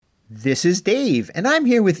This is Dave, and I'm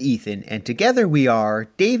here with Ethan, and together we are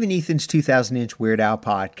Dave and Ethan's 2000-inch Weird Al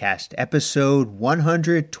podcast, episode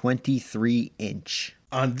 123-inch.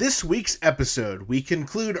 On this week's episode, we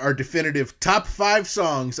conclude our definitive top 5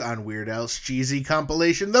 songs on Weird Al's cheesy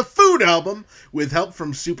compilation, The Food Album, with help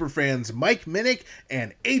from superfans Mike Minnick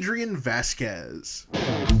and Adrian Vasquez.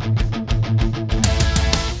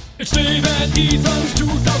 It's Dave and Ethan's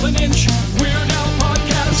 2000-inch Weird Al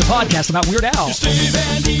podcast. It's a podcast about Weird Al. It's Dave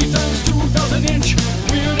and Ethan's 2000-inch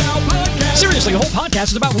Weird Al podcast. Seriously, the whole podcast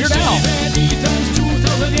is about Weird Al. Dave and Ethan's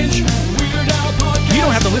 2000-inch Weird Al podcast. You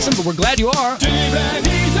don't have to listen, but we're glad you are. Dave and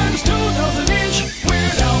Ethan's 2000-inch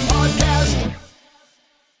Weird Al podcast.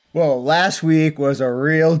 Well, last week was a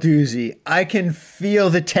real doozy. I can feel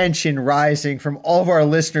the tension rising from all of our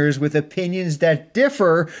listeners with opinions that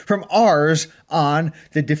differ from ours on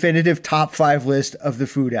the definitive top 5 list of the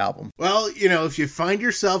Food Album. Well, if you find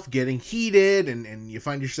yourself getting heated and you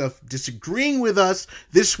find yourself disagreeing with us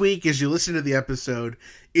this week as you listen to the episode,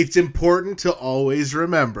 it's important to always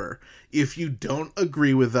remember, if you don't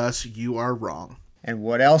agree with us, you are wrong. And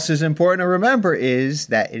what else is important to remember is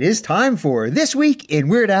that it is time for This Week in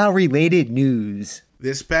Weird Al Related News.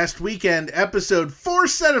 This past weekend, episode 4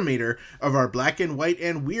 centimeter of our Black and White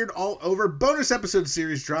and Weird All Over bonus episode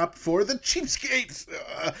series dropped for the cheapskates.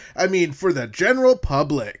 For the general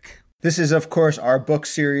public. This is, of course, our book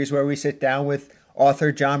series where we sit down with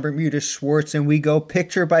author John Bermuda Schwartz and we go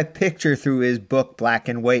picture by picture through his book Black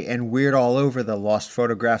and White and Weird All Over, the Lost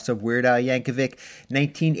Photographs of Weird Al Yankovic,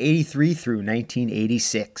 1983 through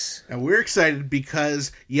 1986. And we're excited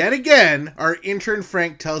because, yet again, our intern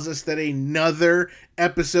Frank tells us that another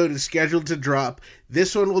episode is scheduled to drop.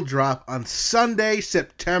 This one will drop on Sunday,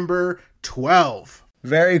 September 12th.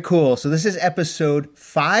 Very cool. So this is episode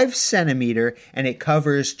 5 centimeter, and it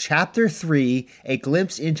covers chapter 3, A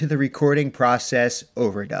Glimpse into the Recording Process,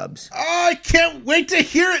 Overdubs. Oh, I can't wait to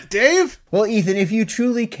hear it, Dave. Well, Ethan, if you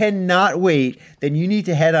truly cannot wait, then you need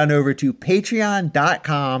to head on over to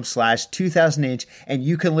patreon.com/2000inch, and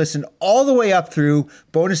you can listen all the way up through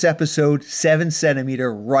bonus episode 7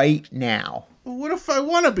 centimeter right now. Well, what if I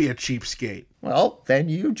want to be a cheapskate? Well, then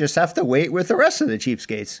you just have to wait with the rest of the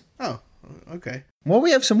cheapskates. Oh, okay. Well,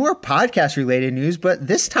 we have some more podcast-related news, but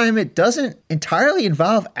this time it doesn't entirely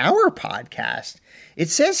involve our podcast. It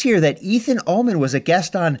says here that Ethan Ullman was a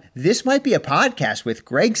guest on This Might Be a Podcast with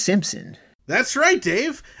Greg Simpson. That's right,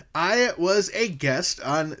 Dave. I was a guest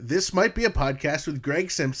on This Might Be a Podcast with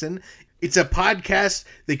Greg Simpson. It's a podcast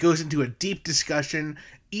that goes into a deep discussion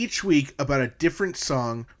each week about a different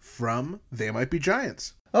song from They Might Be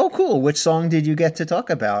Giants. Oh, cool. Which song did you get to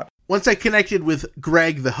talk about? Once I connected with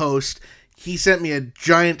Greg, the host, he sent me a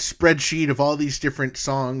giant spreadsheet of all these different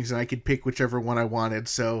songs, and I could pick whichever one I wanted.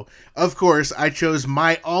 So, of course, I chose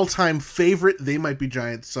my all-time favorite They Might Be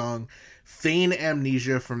Giants song, Feign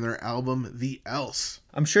Amnesia, from their album, The Else.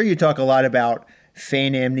 I'm sure you talk a lot about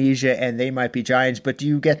Feign Amnesia and They Might Be Giants, but do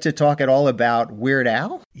you get to talk at all about Weird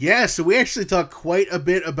Al? Yeah, so we actually talk quite a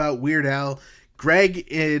bit about Weird Al.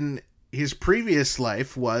 Greg, in his previous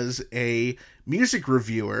life, was a music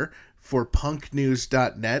reviewer for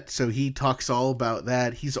punknews.net, so he talks all about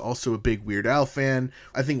that. He's also a big Weird Al fan.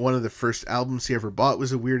 I think one of the first albums he ever bought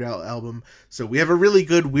was a Weird Al album. So we have a really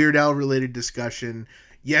good Weird Al related discussion.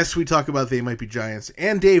 Yes, we talk about They Might Be Giants.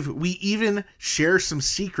 And Dave, we even share some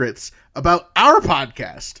secrets about our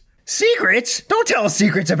podcast. Secrets? Don't tell us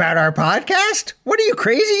secrets about our podcast. What are you,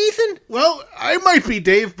 crazy, Ethan? Well, I might be,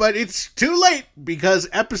 Dave, but it's too late because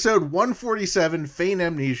episode 147, Feign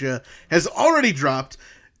Amnesia, has already dropped.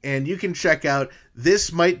 And you can check out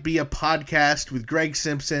This Might Be a Podcast with Greg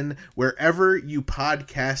Simpson wherever you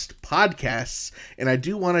podcast podcasts. And I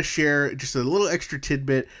do want to share just a little extra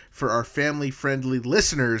tidbit for our family-friendly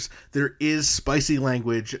listeners. There is spicy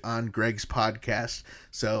language on Greg's podcast.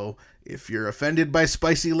 So if you're offended by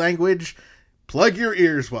spicy language, plug your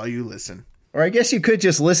ears while you listen. Or I guess you could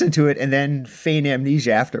just listen to it and then feign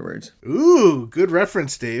amnesia afterwards. Ooh, good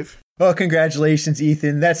reference, Dave. Well, congratulations,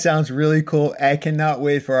 Ethan. That sounds really cool. I cannot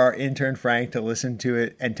wait for our intern, Frank, to listen to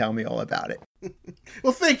it and tell me all about it.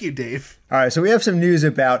 Well, thank you, Dave. All right, so we have some news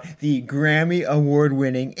about the Grammy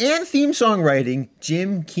Award-winning and theme songwriting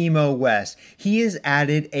Jim Kimo West. He has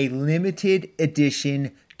added a limited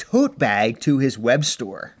edition tote bag to his web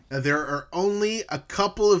store. Now, there are only a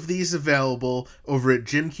couple of these available over at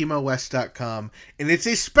jimkimowest.com, and it's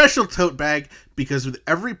a special tote bag because with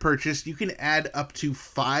every purchase, you can add up to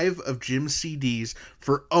 5 of Jim's CDs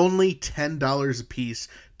for only $10 a piece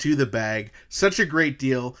to the bag. Such a great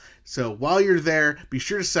deal. So while you're there, be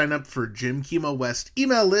sure to sign up for Jim Kimo West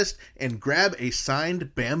email list and grab a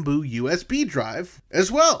signed bamboo USB drive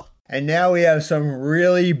as well. And now we have some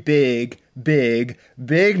really big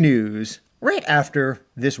news right after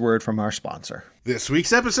this word from our sponsor. This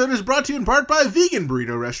week's episode is brought to you in part by Vegan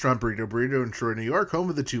Burrito Restaurant Burrito in Troy, New York, home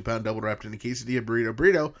of the 2-pound double wrapped in a quesadilla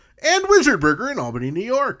burrito, and Wizard Burger in Albany, New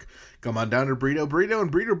York. Come on down to Burrito and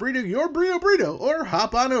Burrito your Burrito, or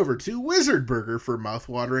hop on over to Wizard Burger for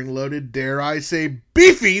mouth-watering, loaded, dare I say,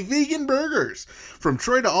 beefy vegan burgers. From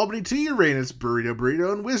Troy to Albany to Uranus,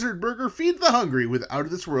 Burrito and Wizard Burger feed the hungry with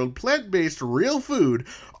out-of-this-world plant-based real food,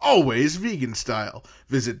 always vegan style.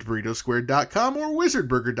 Visit burritosquared.com or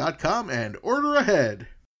wizardburger.com and order ahead.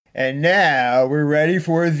 And now we're ready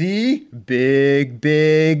for the big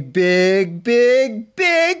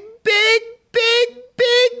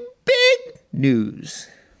news.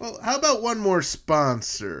 Well, how about one more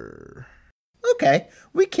sponsor? Okay,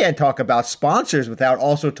 we can't talk about sponsors without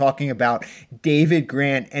also talking about David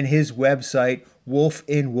Grant and his website,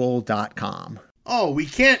 wolfinwool.com. Oh, we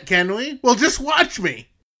can't, can we? Well, just watch me.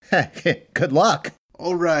 Good luck.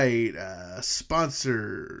 All right,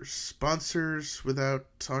 sponsors without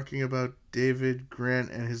talking about David Grant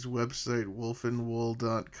and his website,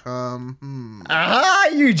 wolfinwool.com. Aha,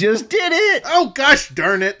 you just did it. Oh, gosh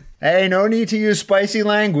darn it. Hey, no need to use spicy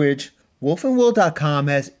language. Wolfinwool.com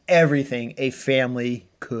has everything a family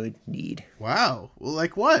could need. Wow, well,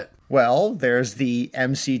 like what? Well, there's the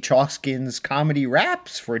MC Chalkskins comedy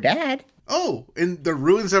raps for dad. Oh, and The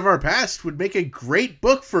Ruins of Our Past would make a great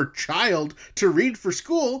book for child to read for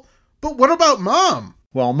school. But what about mom?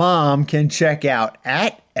 Well, mom can check out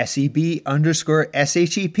at SEB_SHEP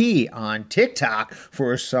on TikTok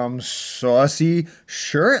for some saucy,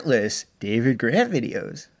 shirtless David Grant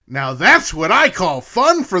videos. Now that's what I call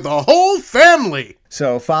fun for the whole family.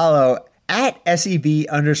 So follow at SEB_SHEP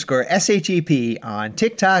on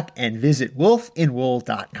TikTok and visit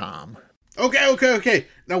wolfinwool.com. Okay.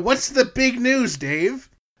 Now, what's the big news, Dave?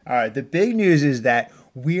 All right, the big news is that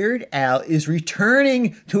Weird Al is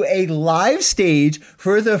returning to a live stage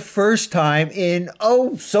for the first time in,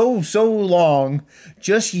 so long.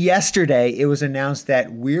 Just yesterday, it was announced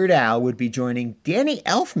that Weird Al would be joining Danny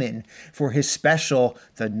Elfman for his special,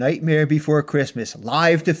 The Nightmare Before Christmas,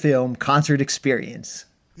 live-to-film concert experience.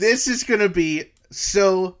 This is going to be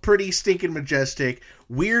so pretty stinking majestic.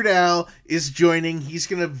 Weird Al is joining. He's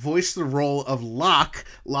going to voice the role of Locke.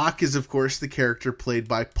 Locke is, of course, the character played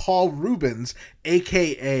by Paul Reubens,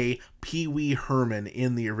 a.k.a. Pee Wee Herman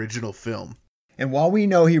in the original film. And while we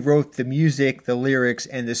know he wrote the music, the lyrics,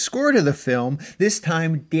 and the score to the film, this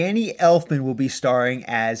time Danny Elfman will be starring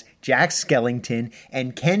as Jack Skellington,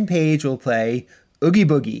 and Ken Page will play Oogie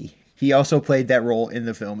Boogie. He also played that role in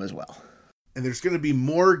the film as well. And there's going to be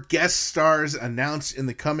more guest stars announced in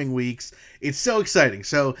the coming weeks. It's so exciting.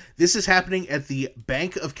 So this is happening at the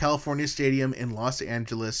Bank of California Stadium in Los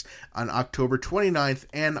Angeles on October 29th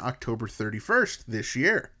and October 31st this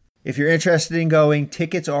year. If you're interested in going,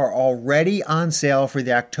 tickets are already on sale for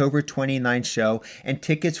the October 29th show, and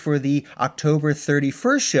tickets for the October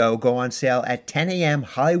 31st show go on sale at 10 a.m.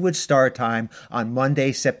 Hollywood Star Time on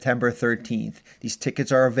Monday, September 13th. These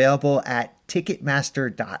tickets are available at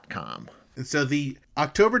Ticketmaster.com. And so the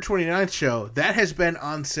October 29th show, that has been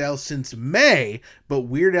on sale since May, but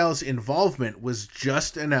Weird Al's involvement was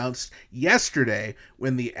just announced yesterday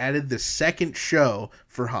when they added the second show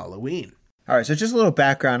for Halloween. All right, so just a little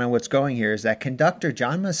background on what's going here is that conductor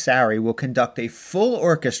John Massari will conduct a full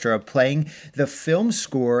orchestra playing the film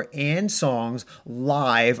score and songs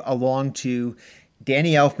live along to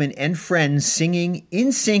Danny Elfman and friends singing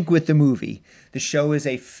in sync with the movie. The show is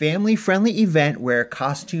a family-friendly event where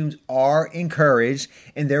costumes are encouraged,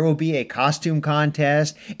 and there will be a costume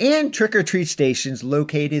contest and trick-or-treat stations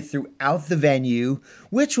located throughout the venue,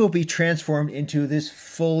 which will be transformed into this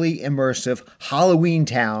fully immersive Halloween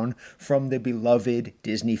town from the beloved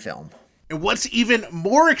Disney film. And what's even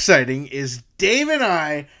more exciting is Dave and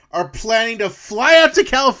I are planning to fly out to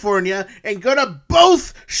California and go to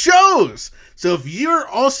both shows. So if you're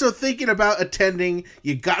also thinking about attending,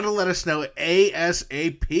 you gotta let us know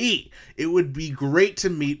ASAP. It would be great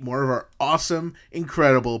to meet more of our awesome,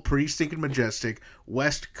 incredible, pretty stinking majestic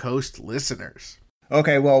West Coast listeners.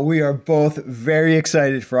 Okay, well, we are both very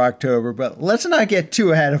excited for October, but let's not get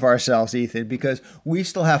too ahead of ourselves, Ethan, because we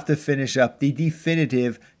still have to finish up the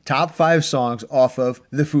definitive top 5 songs off of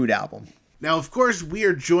the Food album. Now, of course, we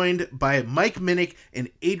are joined by Mike Minnick and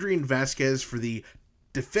Adrian Vasquez for the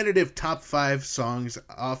definitive top 5 songs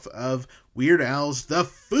off of Weird Al's The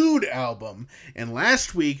Food album. And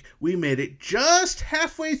last week, we made it just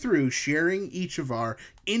halfway through sharing each of our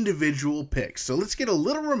individual picks. So let's get a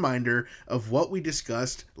little reminder of what we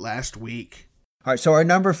discussed last week. All right, so our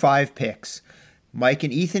number 5 picks. Mike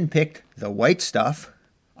and Ethan picked The White Stuff.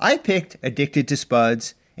 I picked Addicted to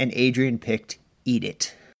Spuds, and Adrian picked Eat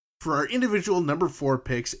It. For our individual number 4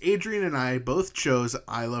 picks, Adrian and I both chose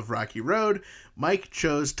I Love Rocky Road, Mike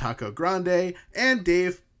chose Taco Grande, and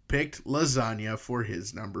Dave picked Lasagna for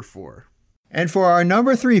his number 4. And for our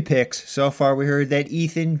number 3 picks, so far we heard that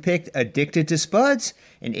Ethan picked Addicted to Spuds,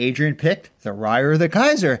 and Adrian picked The Ryer or the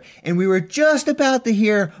Kaiser. And we were just about to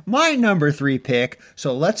hear my number 3 pick,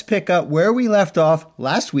 so let's pick up where we left off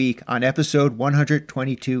last week on episode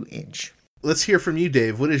 122 Inch. Let's hear from you,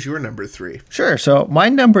 Dave. What is your number 3? Sure. So my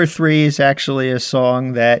number 3 is actually a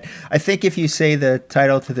song that I think if you say the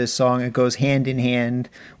title to this song, it goes hand in hand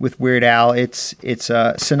with Weird Al. It's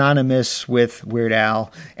synonymous with Weird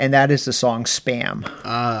Al, and that is the song Spam.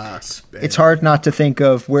 Spam. It's hard not to think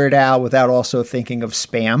of Weird Al without also thinking of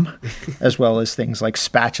Spam, as well as things like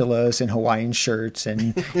spatulas and Hawaiian shirts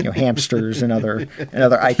and hamsters and other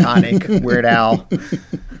iconic Weird Al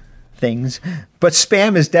things. But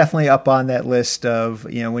Spam is definitely up on that list of,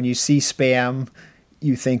 when you see Spam,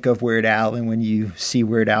 you think of Weird Al, and when you see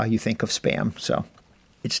Weird Al, you think of Spam. So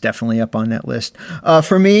it's definitely up on that list.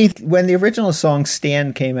 For me, when the original song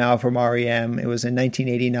Stand came out from REM, it was in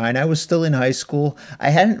 1989. I was still in high school. I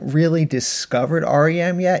hadn't really discovered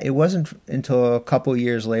REM yet. It wasn't until a couple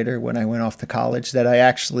years later when I went off to college that I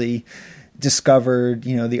actually discovered,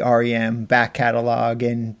 the REM back catalog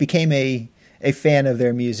and became a fan of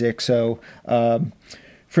their music. So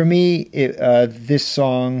for me, this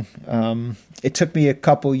song, it took me a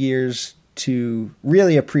couple years to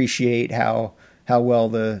really appreciate how well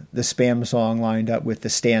the Spam song lined up with the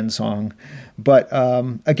Stand song. But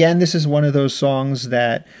again, this is one of those songs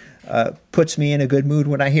that puts me in a good mood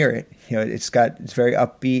when I hear it. It's very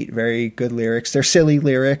upbeat, very good lyrics. They're silly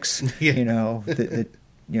lyrics. Yeah.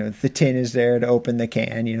 The tin is there to open the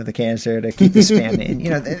can. The can's there to keep the Spam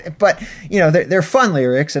in. But they're fun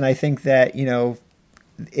lyrics, and I think that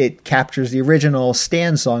it captures the original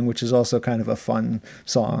Stand song, which is also kind of a fun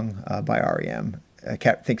song by REM. I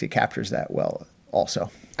think it captures that well. Also,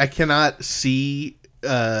 I cannot see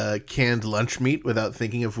canned lunch meat without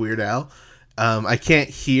thinking of Weird Al. I can't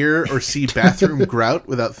hear or see bathroom grout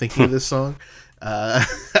without thinking of this song.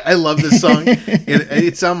 I love this song.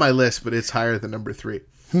 It's on my list, but it's higher than number 3.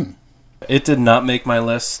 It did not make my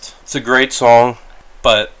list. It's a great song,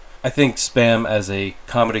 but I think Spam as a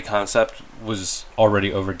comedy concept was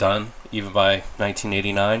already overdone, even by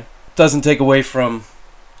 1989. Doesn't take away from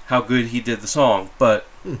how good he did the song, but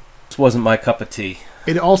this wasn't my cup of tea.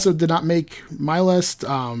 It also did not make my list.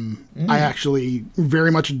 I actually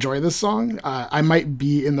very much enjoy this song. I might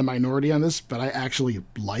be in the minority on this, but I actually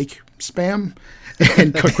like Spam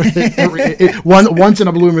and cook with it once in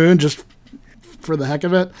a blue moon, just for the heck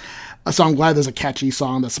of it. So I'm glad there's a catchy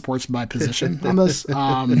song that supports my position on this.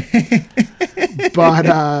 But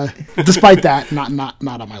despite that, not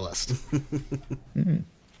on my list.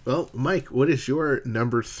 Well, Mike, what is your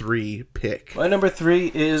number 3 pick? My number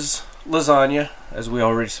 3 is Lasagna, as we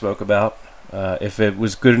already spoke about. If it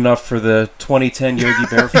was good enough for the 2010 Yogi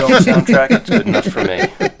Bear film soundtrack, it's good enough for me.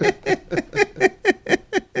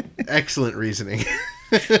 Excellent reasoning.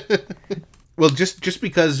 Well, just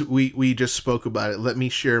because we just spoke about it, let me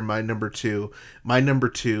share my number 2. My number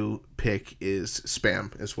 2 pick is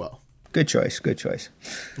Spam as well. Good choice.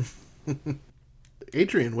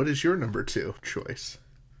 Adrian, what is your number 2 choice?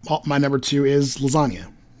 Well, my number 2 is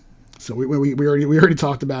Lasagna. So we already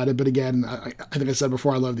talked about it, but again, I think I said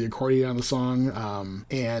before I love the accordion on the song,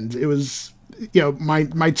 and it was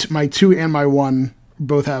my 2 and my 1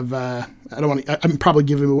 both have. I'm probably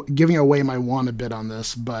giving away my 1 a bit on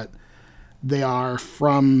this, but they are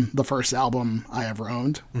from the first album I ever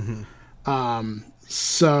owned. Mm-hmm.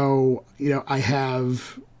 So I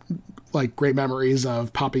have great memories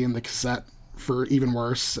of popping in the cassette for Even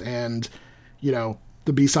Worse, and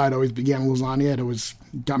the B-side always began with Lasagna. It always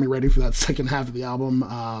got me ready for that second half of the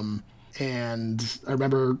album. And I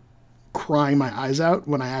remember crying my eyes out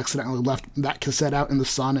when I accidentally left that cassette out in the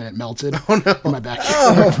sun and it melted in my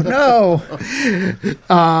backyard. Oh,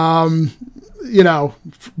 no.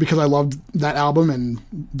 Because I loved that album and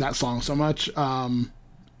that song so much.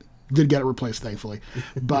 Did get it replaced, thankfully.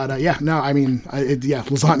 But Lasagna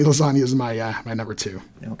is my number 2.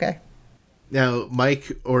 Okay. Now,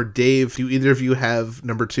 Mike or Dave, do either of you have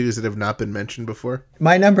number 2s that have not been mentioned before?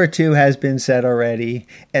 My number 2 has been said already,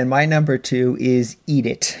 and my number 2 is Eat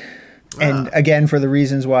It. And again, for the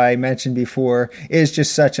reasons why I mentioned before, it is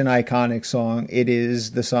just such an iconic song. It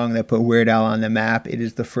is the song that put Weird Al on the map. It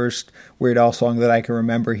is the first Weird Al song that I can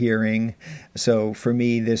remember hearing. So for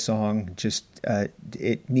me, this song just,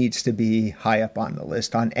 it needs to be high up on the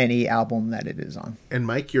list on any album that it is on. And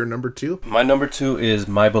Mike, your number 2? My number 2 is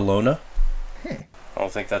My Bologna. Hey.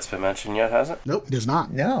 don't think that's been mentioned yet, has it? Nope. It is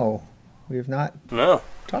not. No, we have not No.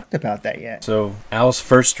 talked about that yet. So, Al's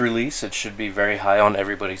first release, it should be very high on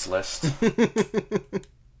everybody's list.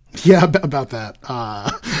 Yeah, about that.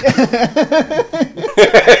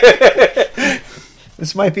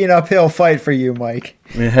 This might be an uphill fight for you, Mike.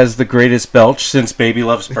 It has the greatest belch since Baby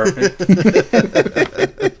Loves Purpose.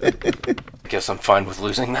 Guess I'm fine with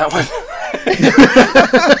losing that one.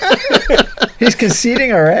 He's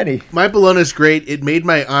conceding already. My Bologna's great. It made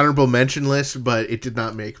my honorable mention list, but it did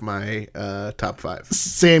not make my top 5.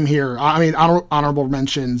 Same here. I mean, honorable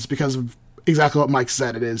mentions because of exactly what Mike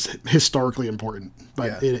said. It is historically important, but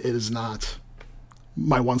Yeah. it is not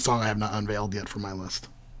my one song I have not unveiled yet for my list.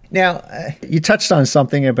 Now, you touched on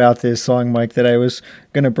something about this song, Mike, that I was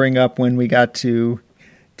going to bring up when we got to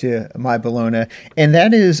My Bologna, and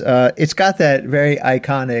that is it's got that very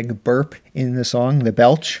iconic burp in the song, the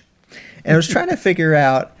belch. And I was trying to figure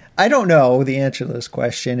out, I don't know the answer to this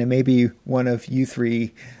question, and maybe one of you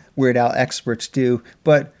three Weird Al experts do,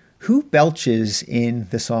 but who belches in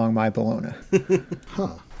the song My Bologna?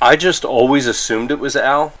 I just always assumed it was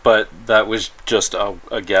Al, but that was just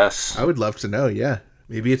a guess. I would love to know, yeah.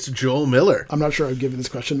 Maybe it's Joel Miller. I'm not sure I've given this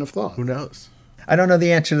question enough thought. Who knows? I don't know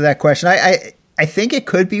the answer to that question. I think it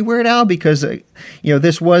could be Weird Al because,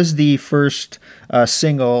 this was the first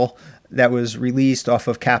single that was released off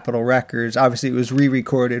of Capitol Records. Obviously, it was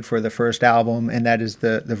re-recorded for the first album, and that is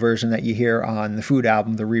the version that you hear on the Food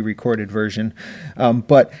album, the re-recorded version.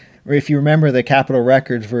 But if you remember, the Capitol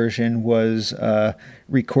Records version was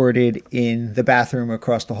recorded in the bathroom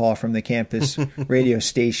across the hall from the campus radio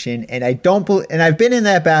station. And and I've been in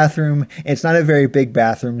that bathroom. And it's not a very big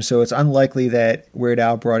bathroom, so it's unlikely that Weird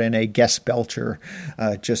Al brought in a guest belcher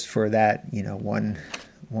just for that, one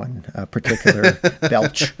particular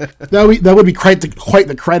belch. That would be quite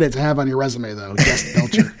the credit to have on your resume, though, guest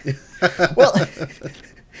belcher. Well,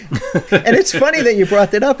 and it's funny that you brought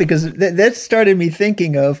that up because that started me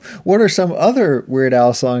thinking of what are some other Weird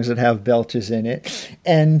Al songs that have belches in it.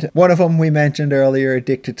 And one of them we mentioned earlier,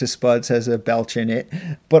 Addicted to Spuds, has a belch in it.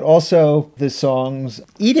 But also the songs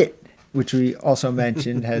Eat It, which we also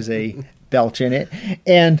mentioned, has a belch in it.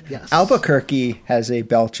 And Yes. Albuquerque has a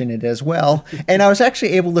belch in it as well. And I was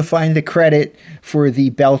actually able to find the credit for the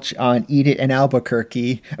belch on Eat It and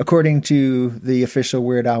Albuquerque. According to the official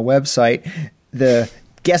Weird Al website, the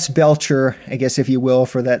guest belcher, I guess if you will,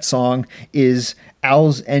 for that song is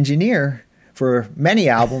Al's engineer for many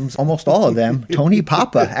albums, almost all of them. Tony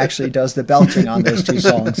Papa actually does the belching on those two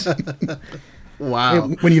songs. Wow.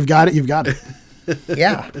 When you've got it, you've got it.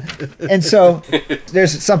 Yeah. And so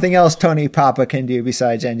there's something else Tony Papa can do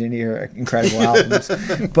besides engineer incredible albums.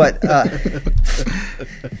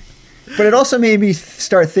 But it also made me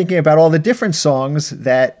start thinking about all the different songs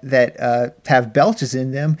that have belches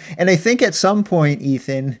in them. And I think at some point,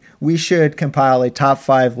 Ethan, we should compile a top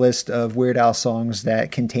 5 list of Weird Al songs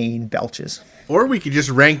that contain belches. Or we could just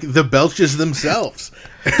rank the belches themselves.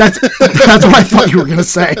 That's what I thought you were going to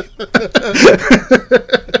say.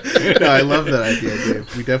 No, I love that idea,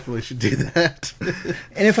 Dave. We definitely should do that.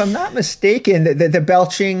 And if I'm not mistaken, the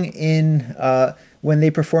belching in when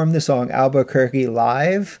they performed the song Albuquerque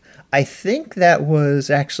live, I think that was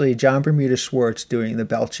actually John Bermuda Schwartz doing the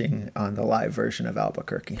belching on the live version of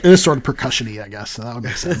Albuquerque. It is sort of percussion-y, I guess, so that would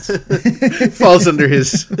make sense. Falls under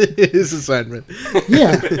his assignment.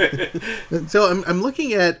 Yeah. So I'm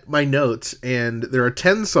looking at my notes, and there are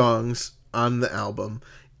 10 songs on the album,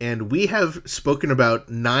 and we have spoken about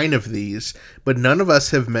 9 of these, but none of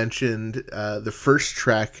us have mentioned the first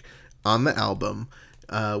track on the album,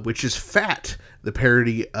 which is Fat, the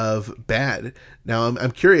parody of Bad. Now, I'm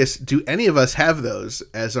curious, do any of us have those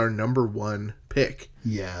as our number 1 pick?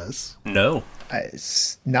 Yes. No.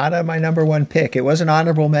 It's not my number 1 pick. It was an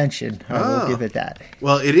honorable mention. I will give it that.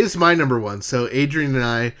 Well, it is my number 1. So Adrian and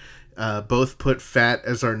I both put Fat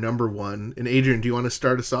as our number 1. And Adrian, do you want to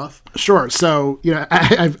start us off? Sure. So,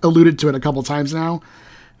 I've alluded to it a couple times now.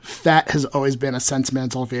 Fat has always been a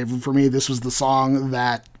sentimental favorite for me. This was the song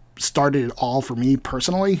that started it all for me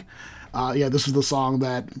personally. This was the song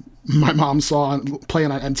that my mom saw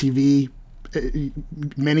playing on MTV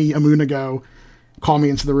many a moon ago, called me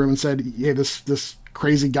into the room and said, "Hey, this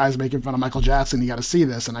crazy guy's making fun of Michael Jackson. You got to see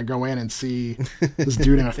this." And I go in and see this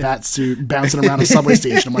dude in a fat suit bouncing around a subway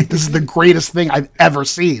station. I'm like, this is the greatest thing I've ever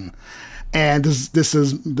seen, and this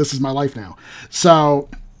is my life now. So,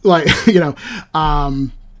 like, if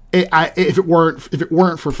it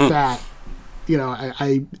weren't for Fat,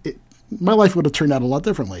 my life would have turned out a lot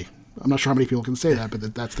differently. I'm not sure how many people can say that,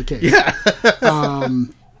 but that's the case. Yeah.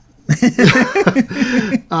 But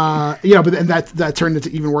then that turned into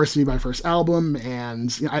Even Worse to be my first album,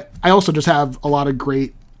 and I also just have a lot of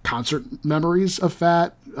great concert memories of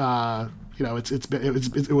Fat.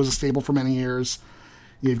 It was a staple for many years.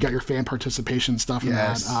 You've got your fan participation stuff in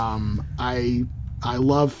that. I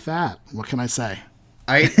love Fat. What can I say?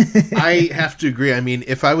 I have to agree. I mean,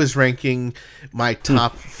 if I was ranking my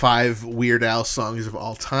top 5 Weird Al songs of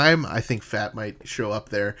all time, I think Fat might show up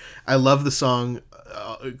there. I love the song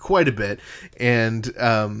quite a bit, and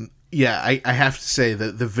I have to say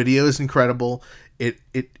that the video is incredible.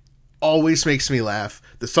 It always makes me laugh.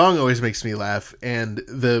 The song always makes me laugh, and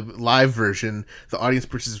the live version, the audience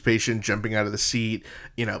participation, jumping out of the seat,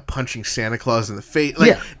 punching Santa Claus in the face,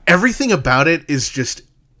 everything about it is just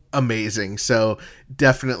amazing. So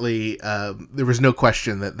definitely, there was no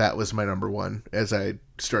question that was my number one as I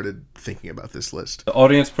started thinking about this list. The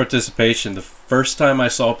audience participation, the first time I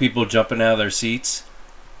saw people jumping out of their seats,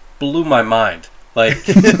 blew my mind. Like,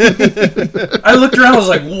 I looked around, I was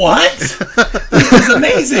like, what? This is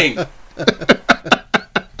amazing.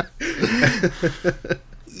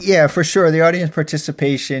 Yeah, for sure. The audience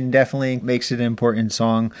participation definitely makes it an important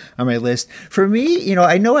song on my list. For me,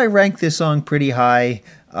 I know I ranked this song pretty high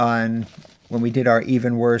on when we did our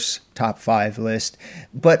Even Worse top 5 list.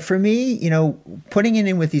 But for me, putting it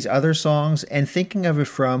in with these other songs and thinking of it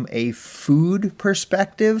from a food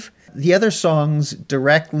perspective, the other songs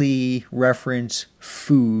directly reference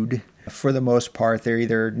food. For the most part, they're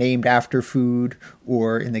either named after food,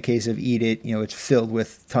 or in the case of Eat It, it's filled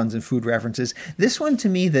with tons of food references. This one, to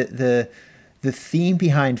me, the theme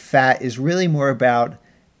behind Fat is really more about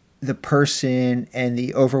the person and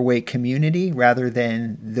the overweight community rather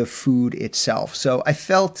than the food itself. So I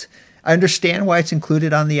understand why it's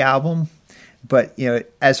included on the album, but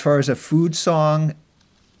as far as a food song,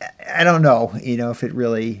 I don't know, if it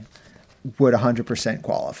really would 100%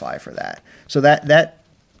 qualify for that. So that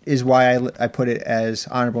is why I put it as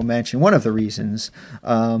honorable mention. One of the reasons.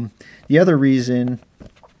 The other reason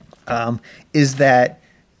is that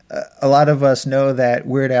a lot of us know that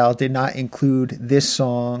Weird Al did not include this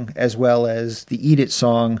song as well as the Eat It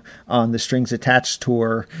song on the Strings Attached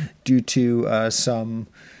tour due to some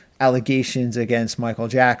allegations against Michael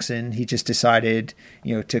Jackson. He just decided,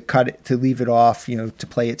 to cut it, to leave it off, to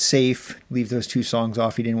play it safe, leave those 2 songs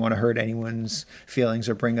off. He didn't want to hurt anyone's feelings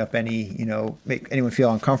or bring up any, make anyone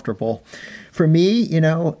feel uncomfortable. For me,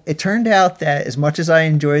 it turned out that as much as I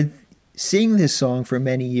enjoyed seeing this song for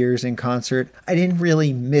many years in concert, I didn't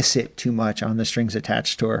really miss it too much on the Strings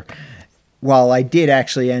Attached tour. While I did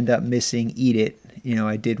actually end up missing Eat It,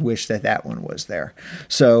 I did wish that one was there.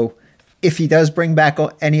 So if he does bring back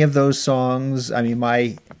any of those songs, I mean,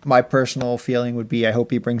 my personal feeling would be I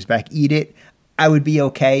hope he brings back Eat It. I would be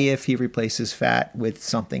okay if he replaces Fat with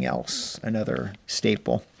something else, another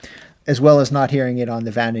staple, as well as not hearing it on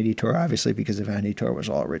the Vanity tour, obviously, because the Vanity tour was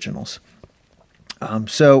all originals.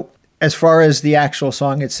 So as far as the actual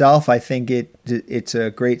song itself, I think it's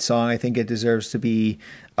a great song. I think it deserves to be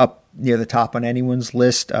up near the top on anyone's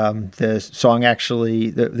list. The song actually,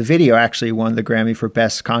 the video actually won the Grammy for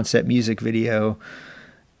Best Concept Music Video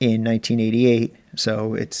in 1988.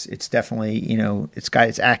 So it's definitely, it's got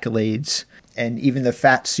its accolades. And even the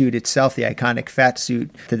fat suit itself, the iconic fat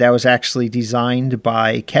suit, that was actually designed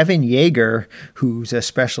by Kevin Yeager, who's a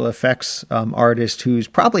special effects artist who's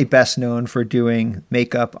probably best known for doing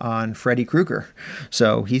makeup on Freddy Krueger.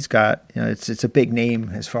 So he's got, it's a big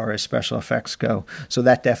name as far as special effects go. So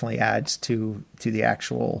that definitely adds to the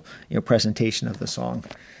actual, presentation of the song.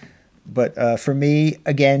 But for me,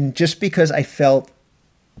 again, just because I felt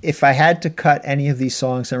if I had to cut any of these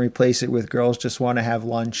songs and replace it with Girls Just Want to Have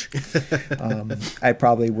Lunch, I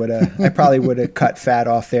probably would have cut Fat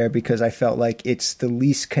off there because I felt like it's the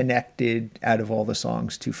least connected out of all the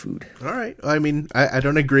songs to food. All right. I mean, I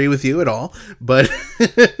don't agree with you at all, but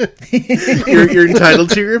you're entitled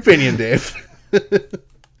to your opinion, Dave.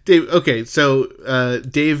 Dave, okay, so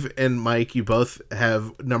Dave and Mike, you both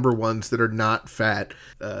have number ones that are not Fat.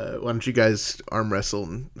 Why don't you guys arm wrestle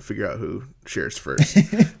and figure out who shares first?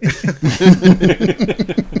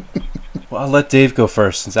 Well, I'll let Dave go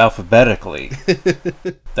first, since alphabetically,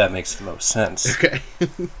 that makes the most sense. Okay.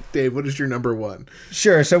 Dave, what is your number one?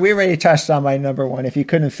 Sure, so we already touched on my number one. If you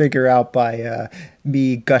couldn't figure out by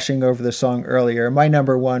me gushing over the song earlier, my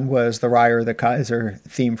number one was the Ryer the Kaiser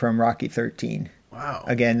theme from Rocky 13. Wow.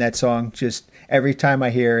 Again, that song, just every time I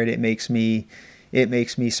hear it, it makes me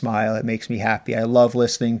smile. It makes me happy. I love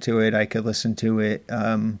listening to it. I could listen to it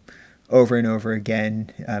over and over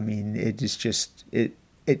again. I mean, it is just, it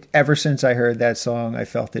ever since I heard that song, I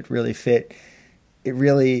felt it really fit. It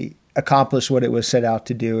really accomplished what it was set out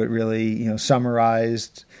to do. It really,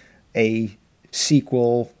 summarized a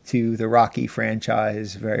sequel to the Rocky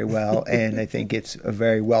franchise very well, and I think it's a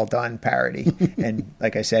very well done parody. And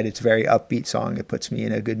like I said, it's a very upbeat song. It puts me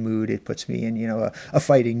in a good mood. It puts me in a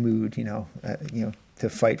fighting mood. To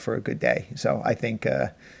fight for a good day. So I think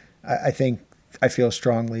I feel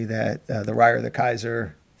strongly that the Ryer the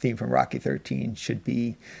Kaiser theme from Rocky 13 should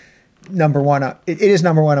be number one. It is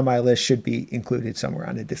number one on my list. Should be included somewhere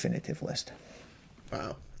on the definitive list.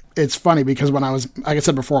 Wow. It's funny because when I was, like I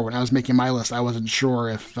said before, when I was making my list, I wasn't sure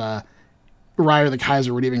if Ryer the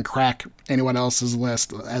Kaiser would even crack anyone else's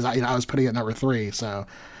list, as I was putting it at number 3. So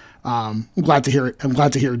I'm glad to hear it. I'm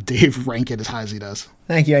glad to hear Dave rank it as high as he does.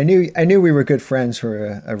 Thank you. I knew we were good friends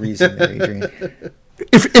for a reason there, Adrian.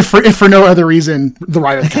 if for no other reason, the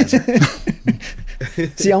Ryer the Kaiser.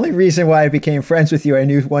 It's the only reason why I became friends with you. I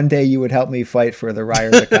knew one day you would help me fight for the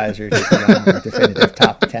Ryer the Kaiser to be on the definitive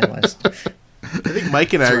top 10 list. I think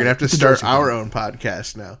Mike and I are going to have to start our own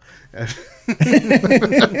podcast now.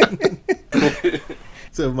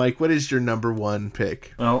 So, Mike, what is your number 1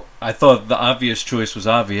 pick? Well, I thought the obvious choice was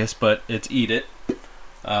obvious, but it's Eat It.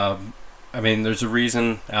 There's a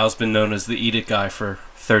reason Al's been known as the Eat It guy for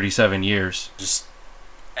 37 years.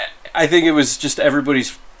 I think it was just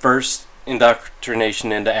everybody's first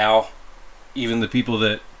indoctrination into Al. Even the people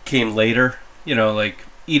that came later,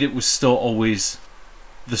 Eat It was still always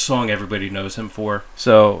the song everybody knows him for.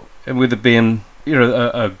 So, and with it being,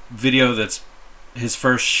 a video that's his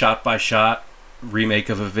first shot-by-shot remake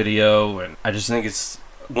of a video, and I just think it's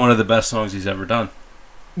one of the best songs he's ever done.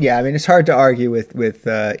 Yeah, it's hard to argue with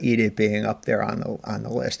Eat It being up there on the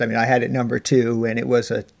list. I had it number 2, and it was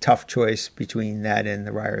a tough choice between that and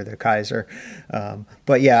the Ryer the Kaiser.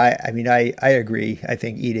 But yeah, I agree. I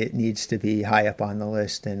think Eat It needs to be high up on the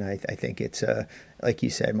list, and I think it's like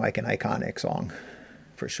you said, Mike, an iconic song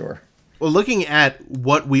for sure. Well, looking at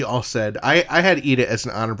what we all said, I had Eat It as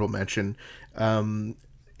an honorable mention.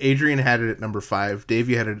 Adrian had it at number 5. Dave,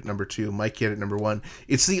 you had it at number 2. Mike, you had it at number 1.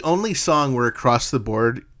 It's the only song where across the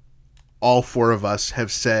board, all 4 of us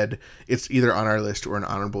have said it's either on our list or an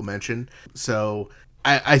honorable mention. So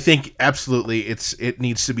I think absolutely it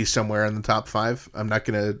needs to be somewhere in the top 5. I'm not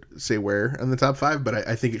going to say where in the top 5, but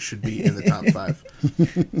I think it should be in the top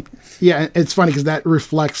 5. Yeah, it's funny because that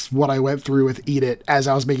reflects what I went through with Eat It as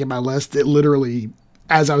I was making my list. It literally,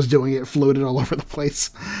 as I was doing it, floated all over the place.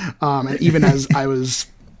 And even as I was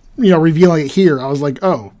revealing it here, I was like,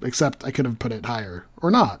 oh, except I could have put it higher or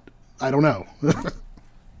not. I don't know.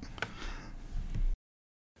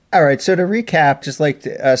 All right, so to recap, just like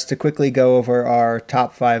us to quickly go over our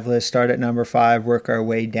top 5 list, start at number 5, work our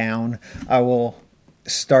way down. I will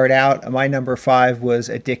start out. My number 5 was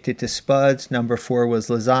Addicted to Spuds. Number 4 was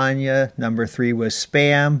Lasagna. Number 3 was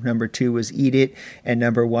Spam. Number 2 was Eat It. And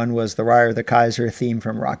number 1 was the Ryer the Kaiser theme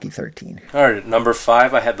from Rocky 13. All right, number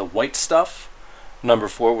 5, I had The White Stuff. Number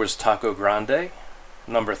 4 was Taco Grande.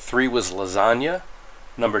 Number 3 was Lasagna.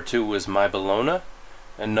 Number 2 was My Bologna.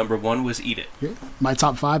 And number 1 was Eat It. My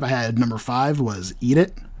top 5, I had number 5 was Eat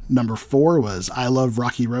It. Number 4 was I Love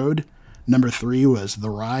Rocky Road. Number 3 was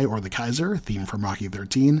The Rye or the Kaiser, theme from Rocky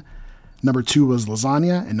 13. Number 2 was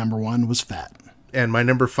Lasagna. And number 1 was Fat. And my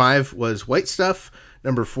number 5 was White Stuff.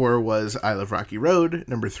 Number 4 was I Love Rocky Road.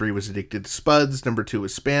 Number 3 was Addicted to Spuds. Number 2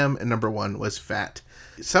 was Spam. And number 1 was Fat.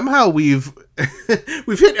 Somehow we've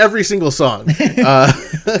hit every single song on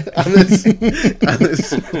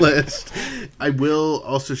this list. I will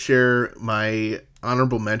also share my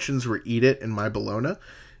honorable mentions were Eat It and My Bologna.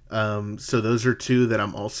 So those are 2 that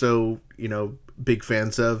I'm also, big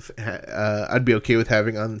fans of. I'd be okay with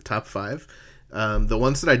having on the top 5. The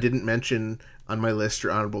ones that I didn't mention on my list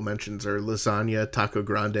or honorable mentions are Lasagna, Taco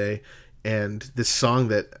Grande, and this song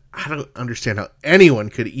that I don't understand how anyone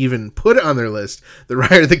could even put it on their list, the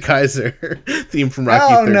Ryer the Kaiser theme from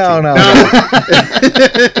Rocky 13. No.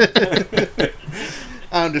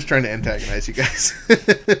 I'm just trying to antagonize you guys.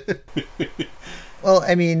 Well,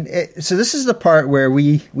 so this is the part where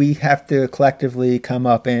we have to collectively come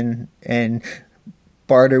up and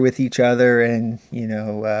barter with each other and,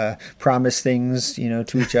 promise things,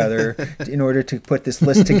 to each other in order to put this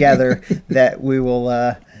list together that we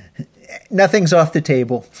will... Nothing's off the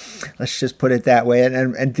table. Let's just put it that way.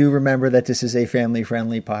 And do remember that this is a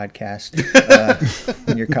family-friendly podcast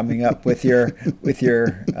when you're coming up with your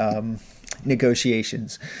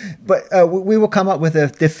negotiations. But we will come up with a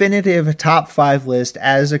definitive top 5 list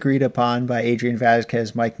as agreed upon by Adrian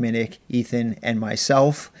Vasquez, Mike Minnick, Ethan, and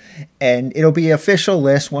myself. And it'll be an official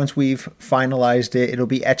list once we've finalized it. It'll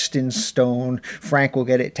be etched in stone. Frank will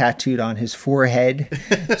get it tattooed on his forehead.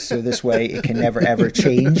 So this way it can never, ever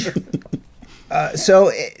change.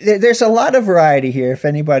 So there's a lot of variety here. If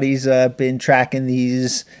anybody's been tracking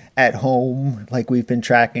these at home, like we've been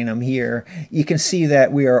tracking them here, you can see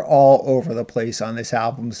that we are all over the place on this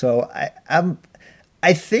album. So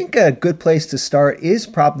I think a good place to start is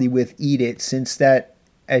probably with Eat It, since that,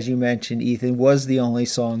 as you mentioned, Ethan, was the only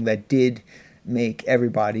song that did make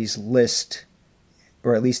everybody's list,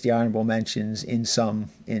 or at least the honorable mentions in some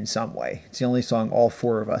way. It's the only song all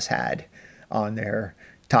four of us had on their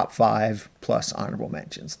top 5 plus honorable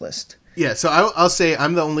mentions list. Yeah, so I'll say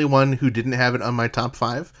I'm the only one who didn't have it on my top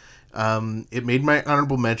 5. It made my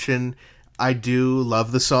honorable mention. I do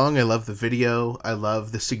love the song. I love the video. I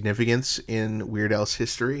love the significance in Weird Al's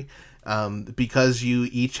history. Because you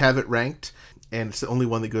each have it ranked, and it's the only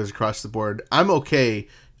one that goes across the board, I'm okay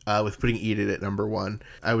with putting Eat It at number 1.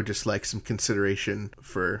 I would just like some consideration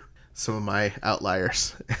for some of my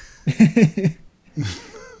outliers.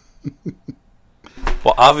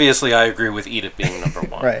 Well, obviously, I agree with Eat It being number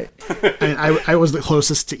 1. Right. I was the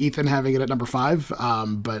closest to Ethan having it at number 5,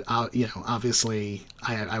 but obviously,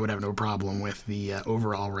 I would have no problem with the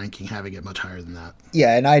overall ranking having it much higher than that.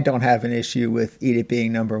 Yeah, and I don't have an issue with Eat It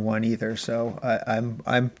being number 1 either. So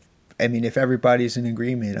I mean, if everybody's in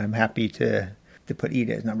agreement, I'm happy to put Eat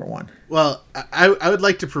It as number 1. Well, I would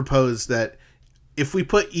like to propose that if we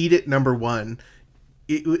put Eat It number 1,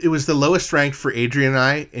 it was the lowest ranked for Adrian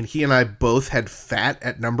and he and I both had Fat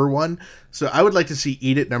at number 1. So I would like to see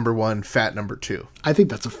Eat It number 1, Fat number 2. I think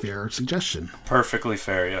that's a fair suggestion. Perfectly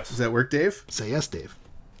fair, yes. Does that work, Dave? Say yes, Dave.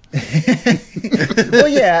 Well,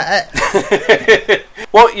 yeah.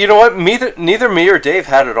 Well, you know what? Neither me or Dave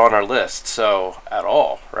had it on our list, so at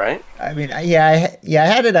all, right? I mean, yeah, I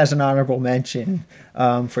had it as an honorable mention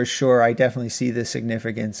for sure. I definitely see the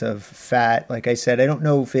significance of Fat. Like I said, I don't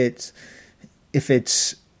know if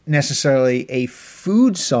it's necessarily a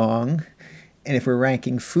food song, and if we're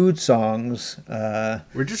ranking food songs,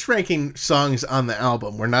 we're just ranking songs on the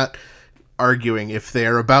album. We're not arguing if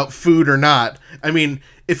they're about food or not. I mean,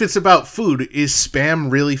 if it's about food, is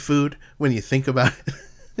Spam really food when you think about it?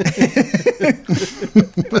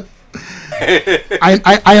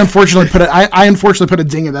 I unfortunately put a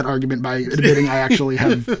ding in that argument by admitting I actually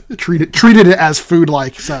have treated it as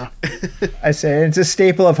food-like. So I say it's a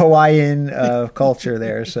staple of Hawaiian culture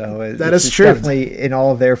there. So it's true. Definitely in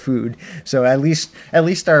all of their food. So at least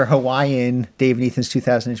our Hawaiian Dave and Ethan's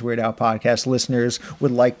 2000-inch Weird Al podcast listeners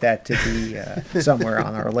would like that to be somewhere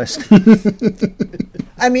on our list.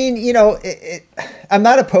 I mean, I'm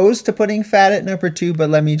not opposed to putting Fat at number 2, but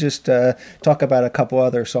let me just talk about a couple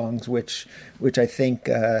other songs which I think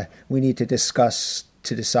we need to discuss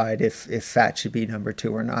to decide if Fat should be number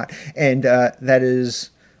 2 or not. And that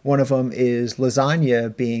is, one of them is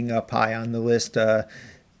Lasagna being up high on the list,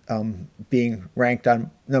 being ranked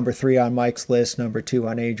on number 3 on Mike's list, number 2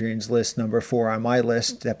 on Adrian's list, number 4 on my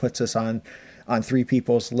list. That puts us on 3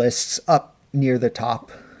 people's lists up near the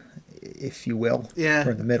top, if you will, yeah,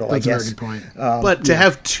 or in the middle, that's I guess. a very good point. But to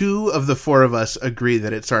have 2 of the 4 of us agree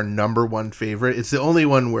that it's our number 1 favorite, it's the only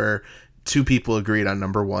one where 2 people agreed on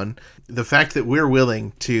number 1. The fact that we're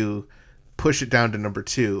willing to push it down to number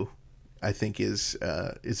 2, I think is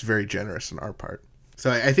very generous on our part. So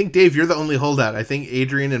I think, Dave, you're the only holdout. I think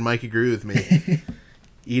Adrian and Mike agree with me.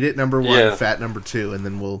 Eat It number 1, Yeah. Fat number 2, and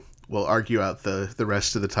then we'll argue out the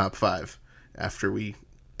rest of the top 5 after we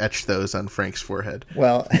etch those on Frank's forehead.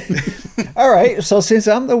 Well, all right. So since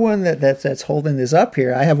I'm the one that's holding this up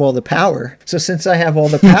here, I have all the power. So since I have all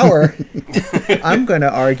the power, I'm going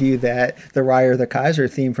to argue that the Ryer the Kaiser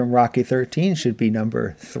theme from Rocky 13 should be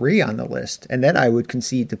number 3 on the list. And then I would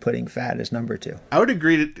concede to putting Fat as number 2. I would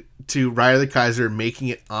agree to Ryer the Kaiser making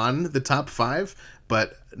it on the top 5,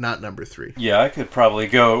 but not number 3. Yeah, I could probably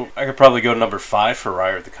go number 5 for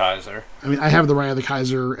Ryer the Kaiser. I mean, I have the Raya the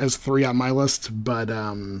Kaiser as 3 on my list, but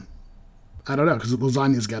I don't know, because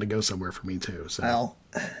Lasagna's got to go somewhere for me too. So. Well,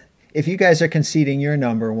 if you guys are conceding your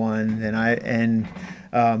number 1, then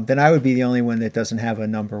I would be the only one that doesn't have a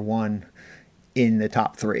number 1 in the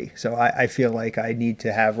top 3. So I feel like I need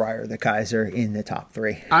to have Ryer the Kaiser in the top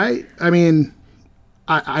 3. I mean,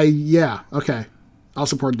 yeah, okay. I'll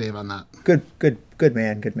support Dave on that. Good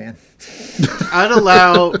man. I'd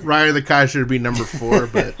allow Ryer the Kaiser to be number 4,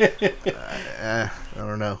 but I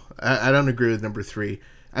don't know. I don't agree with number 3.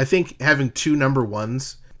 I think having 2 number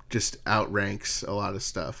 1s just outranks a lot of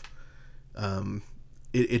stuff.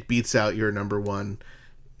 It beats out your number 1.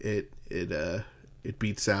 It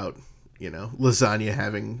beats out, Lasagna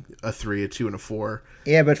having a 3, a 2, and a 4.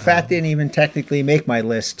 Yeah, but Fat didn't even technically make my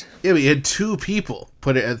list. Yeah, but you had 2 people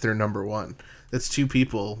put it at their number 1. That's 2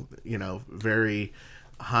 people, very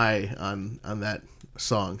high on that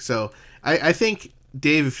song. So I think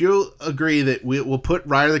Dave, if you'll agree that we'll put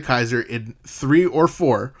Ride the Kaiser in 3 or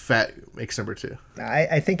 4, Fat makes number 2.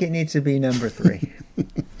 I think it needs to be number 3.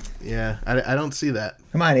 Yeah, I don't see that.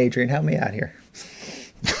 Come on, Adrian, help me out here.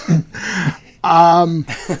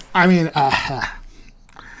 I mean,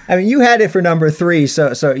 you had it for number 3,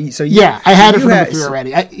 so yeah, I had it for number 3 so-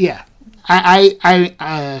 already.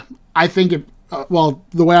 I think it. Well,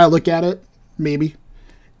 the way I look at it, maybe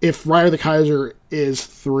if Ride of the Kaiser is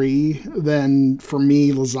 3, then for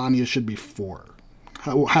me, Lasagna should be 4.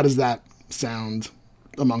 How does that sound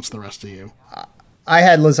amongst the rest of you? I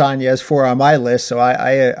had Lasagna as 4 on my list, so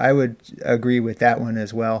I would agree with that one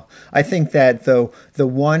as well. I think that though the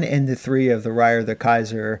 1 and the 3 of the Ride of the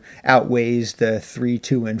Kaiser outweighs the 3,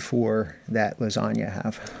 2, and 4 that Lasagna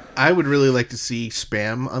have. I would really like to see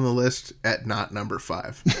Spam on the list at not number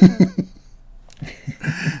 5.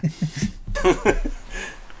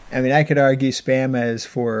 I mean, I could argue Spam as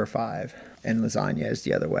 4 or 5, and Lasagna as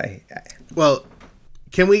the other way. Well,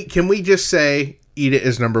 can we just say Eat It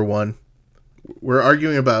is number 1? We're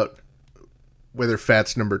arguing about whether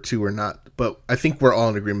Fat's number 2 or not, but I think we're all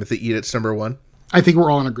in agreement that Eat It's number 1. I think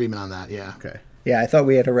we're all in agreement on that. Yeah. Okay. Yeah, I thought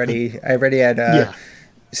we had already. I already had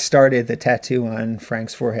started the tattoo on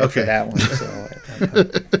Frank's forehead for that one. So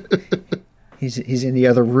he's in the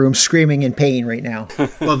other room screaming in pain right now.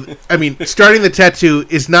 Well, I mean, starting the tattoo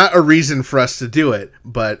is not a reason for us to do it,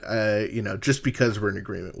 but just because we're in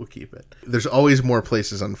agreement, we'll keep it. There's always more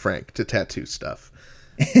places on Frank to tattoo stuff.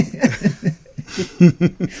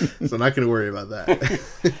 So I'm not going to worry about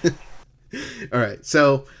that. All right,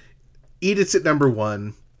 so Eat It's at number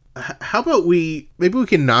 1. How about maybe we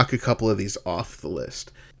can knock a couple of these off the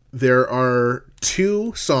list. There are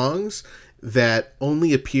 2 songs that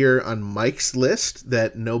only appear on Mike's list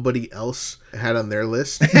that nobody else had on their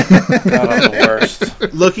list. God, I'm the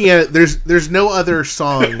worst. Looking at it, there's no other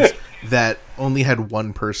songs that only had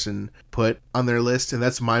one person put on their list, and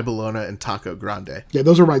that's My Bologna and Taco Grande. Yeah,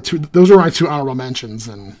 those are my two honorable mentions,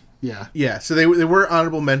 and yeah. Yeah, so they were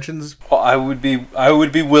honorable mentions. Well, I would be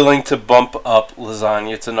willing to bump up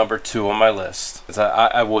Lasagna to number 2 on my list. 'Cause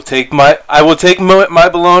I will take my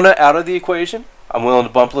Bologna out of the equation. I'm willing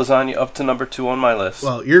to bump Lasagna up to number 2 on my list.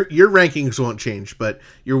 Well, your rankings won't change, but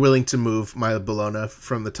you're willing to move My Bologna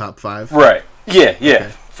from the top 5? Right. Yeah. Okay.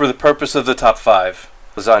 For the purpose of the top 5,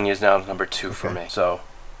 Lasagna is now number 2 for me. So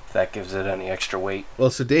if that gives it any extra weight. Well,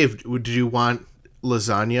 so Dave, did you want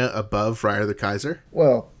Lasagna above Ride of the Kaiser?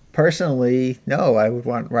 Well, personally, no, I would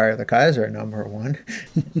want Ride of the Kaiser at number 1.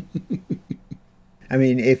 I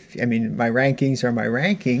mean, my rankings are my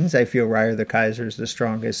rankings. I feel Ride of the Kaiser is the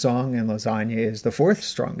strongest song, and Lasagna is the 4th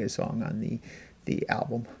strongest song on the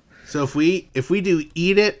album. So if we do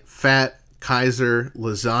Eat It, Fat, Kaiser,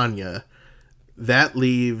 Lasagna, that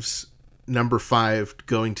leaves number 5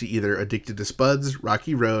 going to either Addicted to Spuds,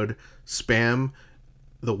 Rocky Road, Spam,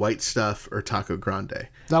 The White Stuff, or Taco Grande.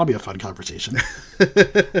 That'll be a fun conversation.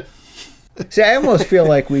 See, I almost feel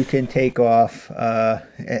like we can take off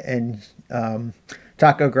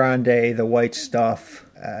Taco Grande, The White Stuff,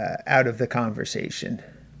 out of the conversation.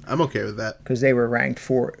 I'm okay with that. Because they were ranked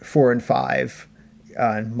 4 and 5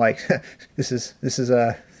 on Mike. This is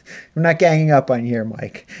a. I'm not ganging up on you here,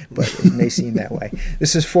 Mike, but it may seem that way.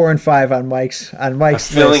 This is 4 and 5 on Mike's I'm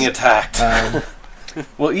feeling list. attacked.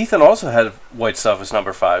 Well, Ethan also had White Stuff as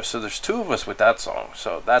number 5, so there's 2 of us with that song.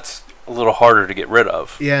 So that's a little harder to get rid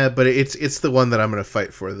of. Yeah, but it's the one that I'm going to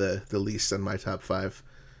fight for the least in my top 5.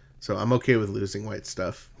 So I'm okay with losing White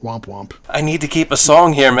Stuff. Womp womp. I need to keep a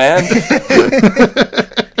song here, man.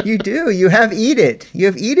 You do. You have Eat It. You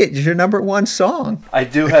have Eat It. It's your number 1 song. I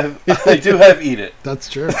do have Eat It. That's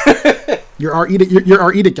true. You're our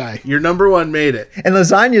Eat It guy. Your number 1 made it. And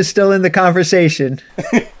Lasagna's still in the conversation.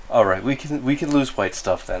 All right, we can lose White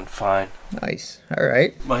Stuff then. Fine. Nice. All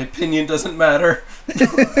right. My opinion doesn't matter.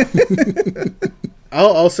 I'll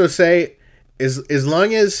also say, as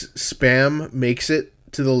long as Spam makes it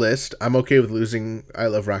to the list, I'm okay with losing I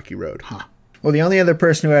Love Rocky Road. Huh. Well, the only other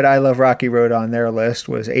person who had I Love Rocky Road on their list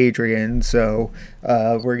was Adrian, so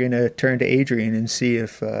we're going to turn to Adrian and see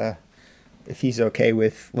if he's okay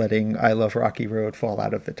with letting I Love Rocky Road fall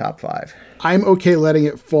out of the top 5. I'm okay letting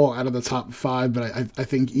it fall out of the top 5, but I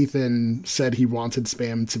think Ethan said he wanted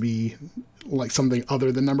Spam to be like something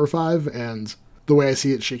other than number 5, and the way I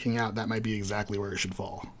see it shaking out, that might be exactly where it should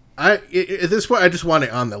fall. At this point, I just want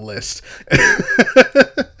it on the list.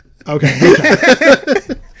 Okay.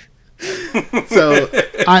 So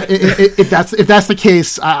if that's the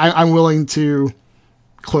case, I'm willing to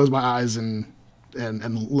close my eyes and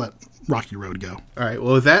let Rocky Road go. All right.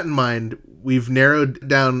 Well, with that in mind, we've narrowed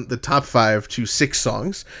down the top 5 to 6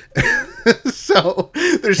 songs. So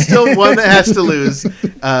there's still one that has to lose.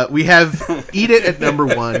 We have Eat It at number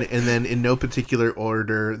 1, and then in no particular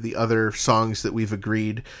order, the other songs that we've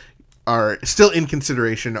agreed are still in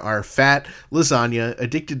consideration are Fat, Lasagna,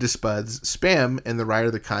 Addicted to Spuds, Spam, and the Ride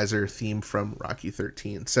of the Kaiser theme from Rocky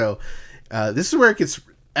 13. So this is where it gets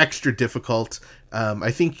extra difficult.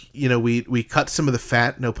 I think, we cut some of the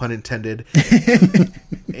fat, no pun intended,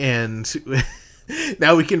 and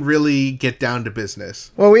now we can really get down to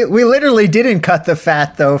business. Well, we literally didn't cut the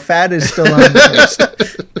fat, though. Fat is still on the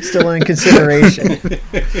list, still in consideration.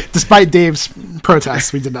 Despite Dave's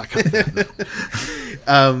protests, we did not cut that.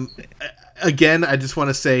 Again, I just want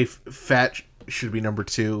to say Fat should be number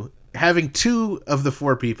 2. Having 2 of the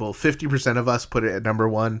 4 people, 50% of us, put it at number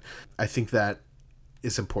 1, I think that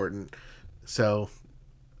is important. So,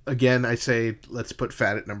 again, I say let's put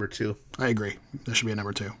Fat at number 2. I agree. That should be a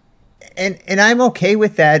number 2. And I'm okay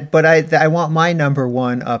with that, but I want my number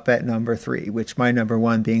 1 up at number 3, which my number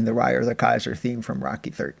 1 being the Ride of the Kaiser theme from Rocky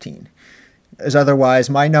 13. As otherwise,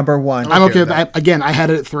 my number 1... I'm okay with that. Again, I had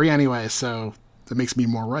it at 3 anyway, so that makes me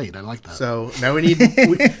more right. I like that. So now we need...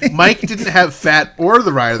 Mike didn't have Fat or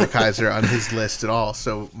the Ride of the Kaiser on his list at all.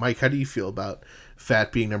 So, Mike, how do you feel about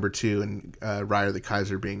Fat being number 2 and Ride of the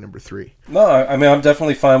Kaiser being number 3? No, I mean, I'm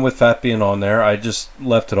definitely fine with Fat being on there. I just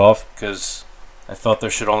left it off because I thought there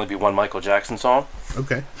should only be one Michael Jackson song.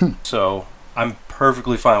 Okay. So I'm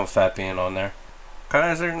perfectly fine with Fat being on there.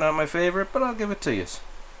 Kaiser, not my favorite, but I'll give it to you.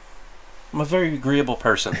 I'm a very agreeable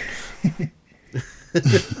person.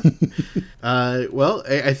 Well,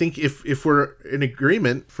 I think if we're in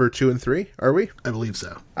agreement for 2 and 3, are we? I believe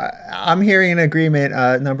so. I'm hearing an agreement,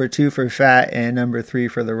 number 2 for Fat and number 3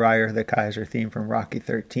 for the Ride of the Kaiser theme from Rocky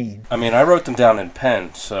 13. I mean, I wrote them down in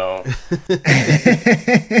pen, so...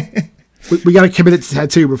 We got to commit it to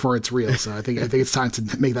tattoo before it's real, so I think it's time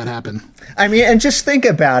to make that happen. I mean, and just think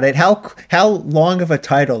about it. How long of a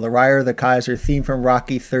title the Ride of the Kaiser theme from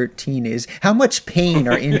Rocky 13 is. How much pain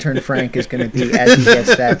our intern Frank is going to be as he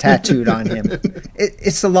gets that tattooed on him.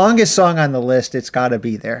 It's the longest song on the list. It's got to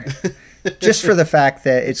be there. Just for the fact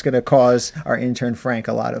that it's going to cause our intern Frank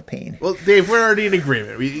a lot of pain. Well, Dave, we're already in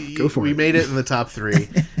agreement. We made it in the top 3.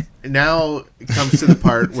 Now it comes to the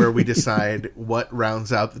part where we decide what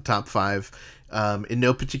rounds out the top 5. In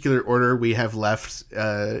no particular order, we have left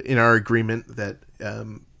in our agreement that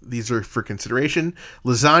these are for consideration: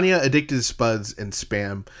 Lasagna, Addicted to Spuds, and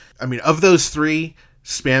Spam. I mean, of those 3,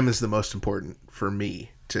 Spam is the most important for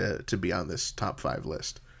me to be on this top 5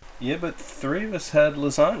 list. Yeah, but 3 of us had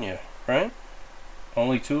Lasagna, right?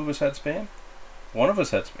 Only 2 of us had Spam? 1 of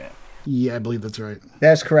us had Spam. Yeah, I believe that's right.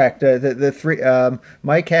 That's correct. The 3,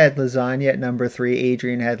 Mike had Lasagna at number 3,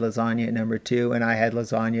 Adrian had Lasagna at number 2, and I had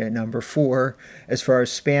Lasagna at number 4. As far as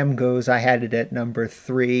Spam goes, I had it at number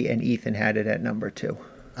 3, and Ethan had it at number 2.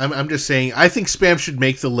 I'm just saying, I think Spam should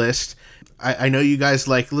make the list. I know you guys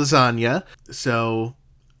like Lasagna, so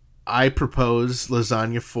I propose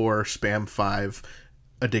Lasagna 4, Spam 5,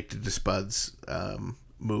 Addicted to Spuds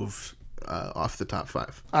move off the top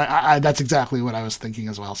 5. I that's exactly what I was thinking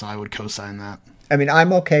as well, so I would co-sign that. I mean,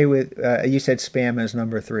 I'm okay with, you said Spam as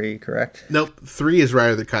number 3, correct? Nope, 3 is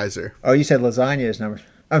Ride of the Kaiser. Oh, you said Lasagna is number...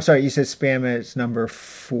 I'm sorry, you said Spam is number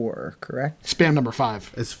 4, correct? Spam number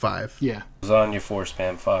 5. It's 5. Yeah. Lasagna 4,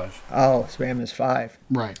 Spam 5. Oh, Spam is 5.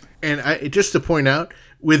 Right. And just to point out,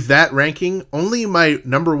 with that ranking, only my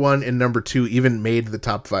number 1 and number 2 even made the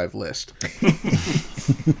top 5 list.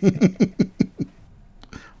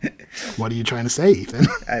 What are you trying to say, Ethan?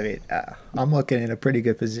 I mean, I'm looking in a pretty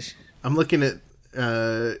good position. I'm looking at,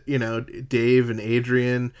 Dave and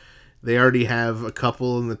Adrian. They already have a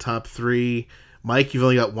couple in the top 3. Mike, you've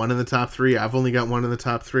only got 1 in the top 3. I've only got 1 in the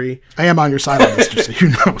top 3. I am on your side on this, just so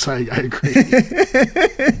you know, so I agree.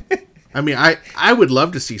 I mean, I would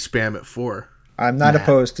love to see Spam at 4. I'm not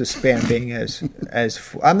opposed to Spam being as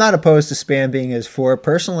I'm not opposed to Spam being as 4.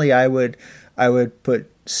 Personally, I would put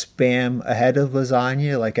Spam ahead of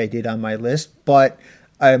Lasagna like I did on my list, but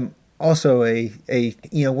I'm also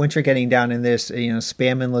once you're getting down in this,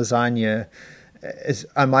 Spam and Lasagna is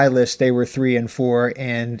on my list. They were 3 and 4,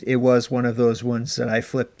 and it was one of those ones that I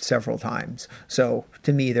flipped several times. So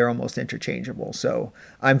to me, they're almost interchangeable. So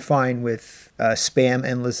I'm fine with Spam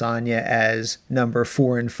and Lasagna as number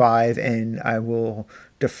 4 and 5, and I will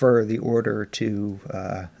defer the order to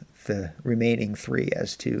the remaining 3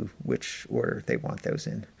 as to which order they want those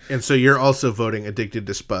in. And so you're also voting Addicted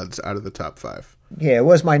to Spuds out of the top 5. Yeah, it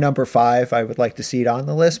was my number 5. I would like to see it on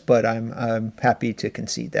the list, but I'm happy to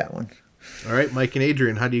concede that one. All right, Mike and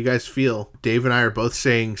Adrian, how do you guys feel? Dave and I are both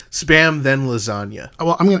saying Spam, then Lasagna.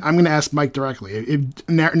 Well, I'm gonna ask Mike directly.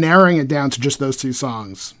 Narrowing it down to just those two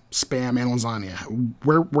songs, Spam and Lasagna,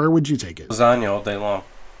 where would you take it? Lasagna all day long.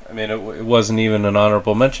 I mean, it wasn't even an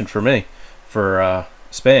honorable mention for me for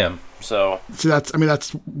Spam. So that's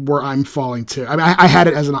where I'm falling too. I mean, I had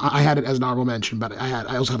it as an honorable mention, but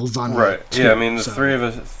I also had Lasagna. Right. Too, yeah. I mean, the three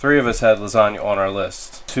of us had Lasagna on our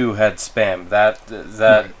list. Two had Spam. That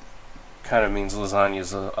right. kind of means Lasagna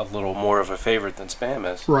is a little more of a favorite than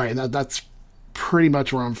Spam is. Right. That's pretty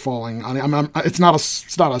much where I'm falling. It's not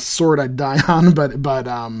a sword I'd die on, but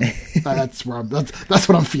that's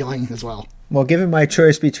what I'm feeling as well. Well, given my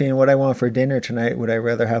choice between what I want for dinner tonight, would I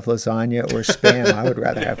rather have lasagna or Spam? I would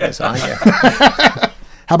rather have lasagna.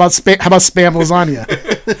 How about Spam lasagna?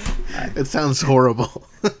 It sounds horrible.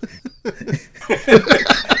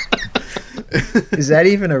 Is that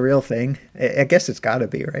even a real thing? I guess it's got to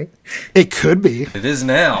be, right? It could be. It is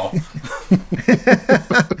now.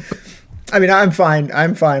 I mean, I'm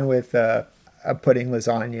fine with putting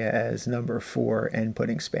lasagna as number 4 and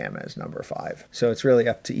putting Spam as number 5. So it's really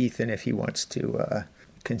up to Ethan if he wants to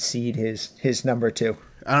concede his number 2.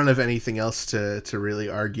 I don't have anything else to really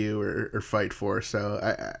argue or fight for, so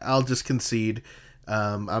I'll just concede.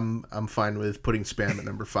 I'm fine with putting Spam at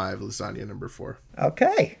number 5, lasagna number 4.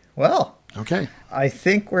 Okay, well. Okay. I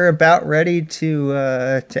think we're about ready to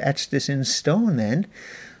etch this in stone then.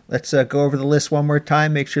 Let's go over the list one more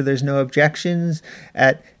time, make sure there's no objections.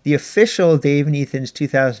 At the official Dave and Ethan's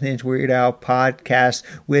 2000-inch Weird Al podcast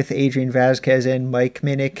with Adrian Vasquez and Mike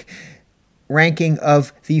Minnick, ranking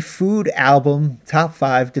of the Food album top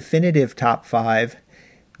 5, definitive top 5.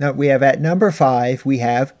 Now we have at number 5, we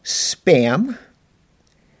have Spam.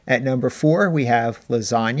 At number 4, we have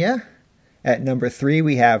Lasagna. At number 3,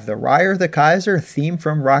 we have The Ryer the Kaiser, theme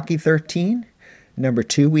from Rocky 13. Number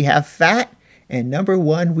 2, we have Fat. And number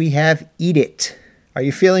 1, we have Eat It. Are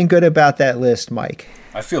you feeling good about that list, Mike?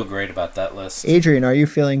 I feel great about that list. Adrian, are you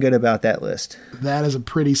feeling good about that list? That is a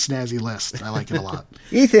pretty snazzy list. I like it a lot.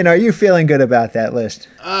 Ethan, are you feeling good about that list?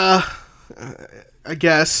 I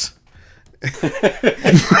guess.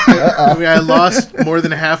 I mean, I lost more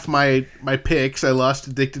than half my picks. I lost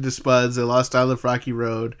Addicted to Spuds. I lost I Love Rocky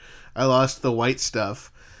Road. I lost The White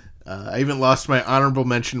Stuff. I even lost my honorable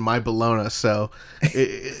mention, My Bologna. So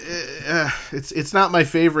it's not my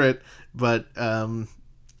favorite, but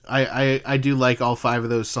I do like all 5 of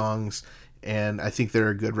those songs, and I think they're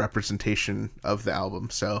a good representation of the album.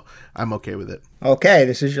 So I'm okay with it. Okay,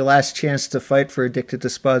 this is your last chance to fight for Addicted to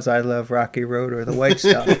Spuds, I Love Rocky Road, or The White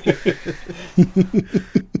Stuff.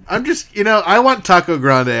 I'm just, I want Taco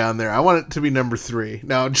Grande on there. I want it to be number 3.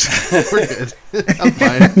 No, we're good. I'm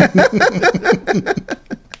fine.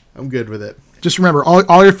 I'm good with it. Just remember,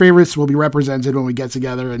 all your favorites will be represented when we get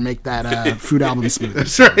together and make that food album smoothie.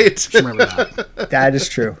 That's right. Just remember that. That is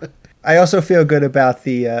true. I also feel good about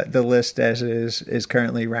the list as it is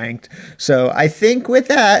currently ranked. So I think with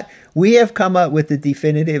that, we have come up with the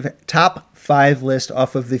definitive top 5 list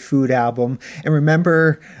off of the Food album. And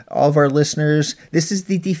remember, all of our listeners, this is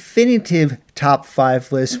the definitive top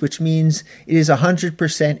 5 list, which means it is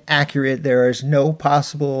 100% accurate. There is no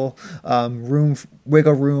possible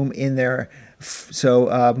wiggle room in there.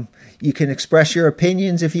 So you can express your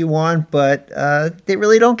opinions if you want, but they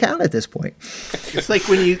really don't count at this point. It's like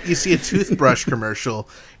when you see a toothbrush commercial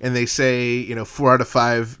and they say, 4 out of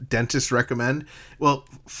 5 dentists recommend. Well,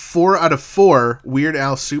 4 out of 4 Weird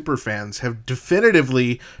Al superfans have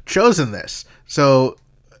definitively chosen this. So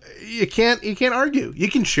you can't argue. You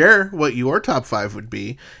can share what your top 5 would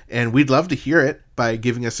be, and we'd love to hear it by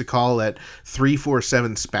giving us a call at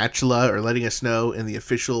 347-SPATULA or letting us know in the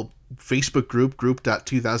official Facebook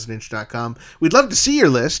group.2000inch.com. We'd love to see your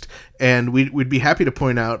list, and we'd be happy to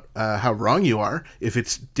point out how wrong you are if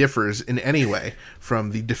it differs in any way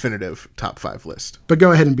from the definitive top 5 list. But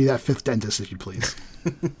go ahead and be that 5th dentist, if you please.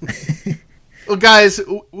 Well, guys,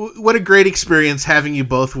 what a great experience having you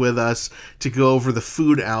both with us to go over the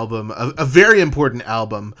Food album, a very important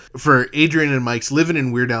album for Adrian and Mike's Living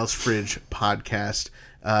in Weird Al's Fridge podcast.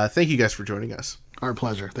 Thank you guys for joining us. Our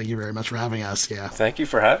pleasure. Thank you very much for having us. Yeah. Thank you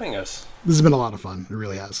for having us. This has been a lot of fun. It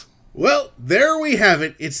really has. Well, there we have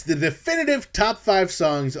it. It's the definitive top 5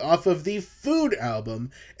 songs off of the Food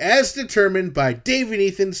album, as determined by Dave and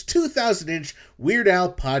Ethan's 2000-inch Weird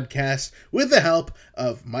Al podcast with the help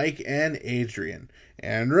of Mike and Adrian.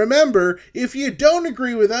 And remember, if you don't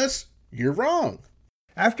agree with us, you're wrong.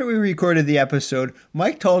 After we recorded the episode,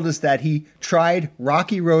 Mike told us that he tried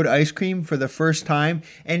Rocky Road ice cream for the first time,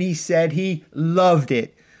 and he said he loved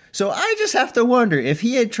it. So I just have to wonder, if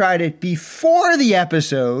he had tried it before the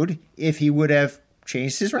episode, if he would have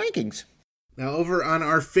changed his rankings. Now, over on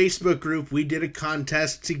our Facebook group, we did a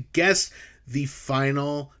contest to guess the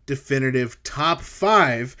final definitive top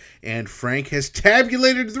 5, and Frank has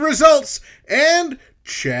tabulated the results, and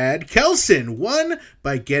Chad Kelson won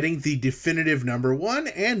by getting the definitive number 1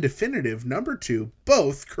 and definitive number 2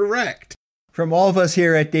 both correct. From all of us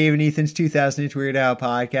here at Dave and Ethan's 2000-inch Weird Al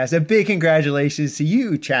podcast, a big congratulations to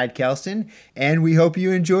you, Chad Kelson, and we hope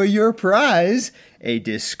you enjoy your prize, a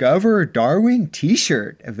Discover Darwin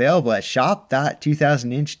t-shirt, available at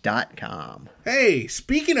shop.2000inch.com. Hey,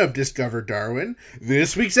 speaking of Discover Darwin,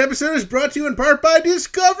 this week's episode is brought to you in part by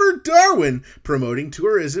Discover Darwin, promoting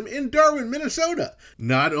tourism in Darwin, Minnesota.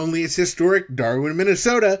 Not only is historic Darwin,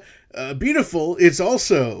 Minnesota beautiful, it's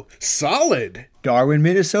also solid. Darwin,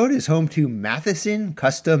 Minnesota is home to Matheson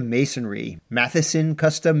Custom Masonry. Matheson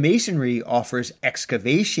Custom Masonry offers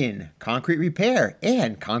excavation, concrete repair,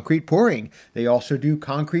 and concrete pouring. They also do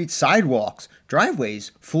concrete sidewalks,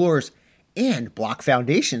 driveways, floors, and block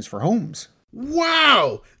foundations for homes.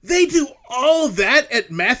 Wow! They do all that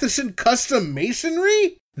at Matheson Custom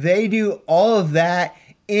Masonry? They do all of that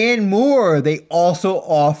and more. They also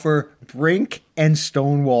offer brink and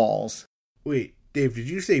stone walls. Wait, Dave, did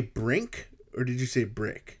you say brink or did you say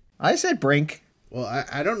brick? I said brink. Well,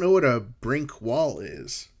 I don't know what a brink wall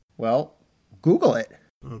is. Well, Google it.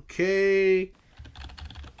 Okay.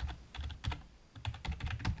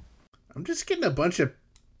 I'm just getting a bunch of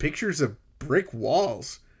pictures of brick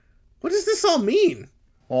walls. What does this all mean?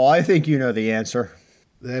 Well, I think you know the answer.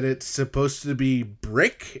 That it's supposed to be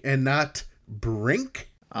brick and not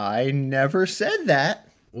brink? I never said that.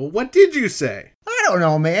 Well, what did you say? I don't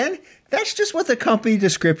know, man. That's just what the company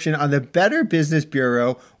description on the Better Business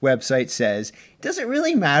Bureau website says. It doesn't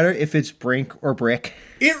really matter if it's brink or brick.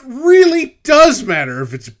 It really does matter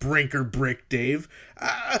if it's brink or brick, Dave.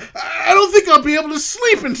 I don't think I'll be able to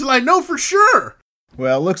sleep until I know for sure.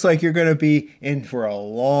 Well, it looks like you're going to be in for a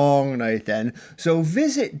long night then. So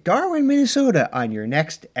visit Darwin, Minnesota on your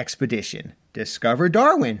next expedition. Discover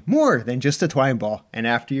Darwin, more than just a twine ball. And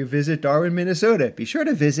after you visit Darwin, Minnesota, be sure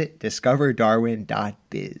to visit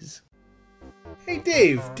discoverdarwin.biz. Hey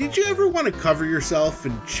Dave, did you ever want to cover yourself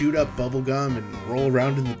in chewed up bubblegum and roll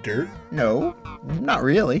around in the dirt? No, not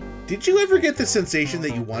really. Did you ever get the sensation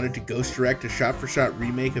that you wanted to ghost direct a shot-for-shot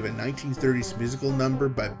remake of a 1930s musical number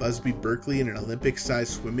by Busby Berkeley in an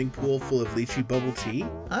Olympic-sized swimming pool full of lychee bubble tea?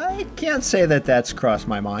 I can't say that that's crossed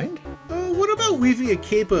my mind. What about weaving a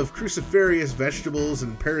cape of cruciferous vegetables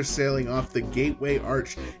and parasailing off the Gateway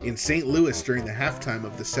Arch in St. Louis during the halftime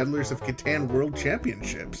of the Settlers of Catan World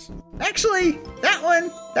Championships? Actually,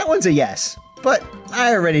 that one's a yes. But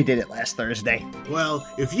I already did it last Thursday. Well,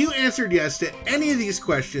 if you answered yes to any of these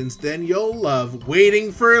questions, then you'll love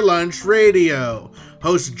Waiting for Lunch Radio.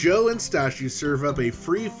 Hosts Joe and Stashu serve up a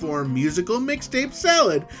free-form musical mixtape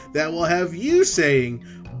salad that will have you saying,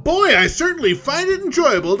 "Boy, I certainly find it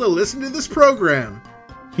enjoyable to listen to this program."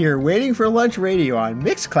 Hear Waiting for Lunch Radio on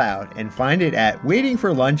Mixcloud and find it at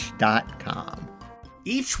waitingforlunch.com.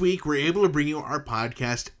 Each week, we're able to bring you our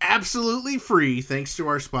podcast absolutely free thanks to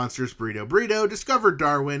our sponsors Burrito Burrito, Discover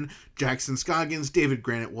Darwin, Jackson Scoggins, David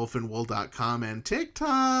Granite, wolfandwool.com, and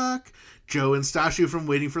TikTok, Joe and Stashu from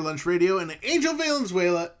Waiting for Lunch Radio, and Angel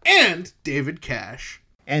Valenzuela, and David Cash.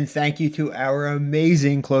 And thank you to our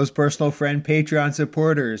amazing close personal friend Patreon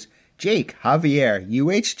supporters, Jake, Javier,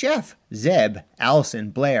 UH Jeff, Zeb, Allison,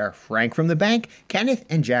 Blair, Frank from the Bank, Kenneth,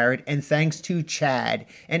 and Jared, and thanks to Chad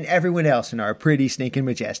and everyone else in our pretty stinking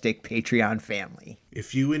majestic Patreon family.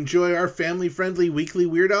 If you enjoy our family-friendly weekly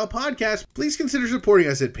Weird Al podcast, please consider supporting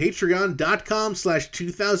us at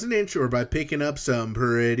patreon.com/2000inch or by picking up some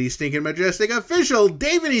pretty stinking majestic official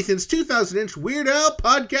Dave and Ethan's 2000-inch Weird Al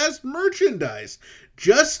podcast merchandise.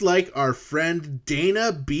 Just like our friend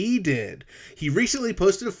Dana B did. He recently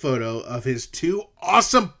posted a photo of his 2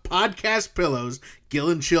 awesome podcast pillows, Gill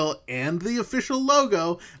and Chill and the official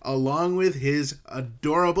logo, along with his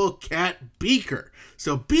adorable cat Beaker.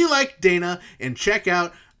 So be like Dana and check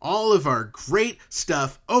out all of our great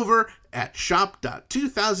stuff over at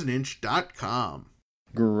shop.2000inch.com.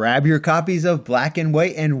 Grab your copies of Black and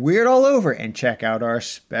White and Weird All Over and check out our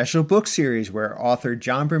special book series where author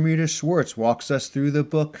John Bermuda Schwartz walks us through the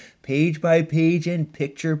book page by page and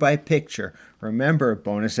picture by picture. Remember,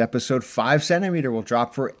 bonus episode 5 centimeter will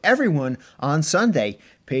drop for everyone on Sunday.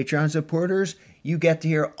 Patreon supporters, you get to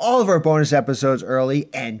hear all of our bonus episodes early,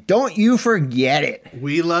 and don't you forget it.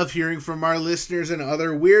 We love hearing from our listeners and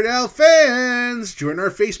other Weird Al fans. Join our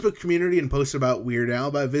Facebook community and post about Weird Al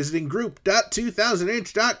by visiting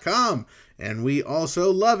group.2000inch.com. And we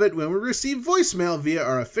also love it when we receive voicemail via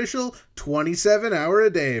our official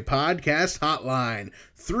 27-hour-a-day podcast hotline,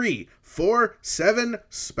 347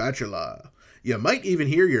 Spatula. You might even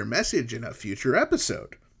hear your message in a future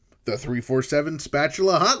episode. The 347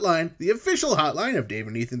 Spatula Hotline, the official hotline of Dave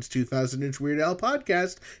and Ethan's 2000-inch Weird Al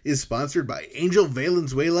podcast, is sponsored by Angel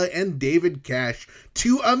Valenzuela and David Cash,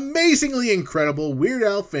 two amazingly incredible Weird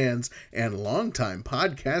Al fans and longtime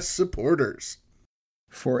podcast supporters.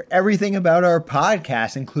 For everything about our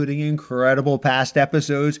podcast, including incredible past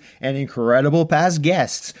episodes and incredible past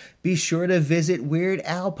guests, be sure to visit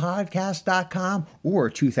WeirdAlPodcast.com or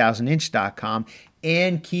 2000inch.com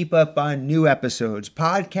and keep up on new episodes,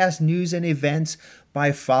 podcast news, and events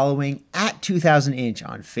by following at 2000inch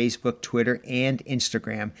on Facebook, Twitter, and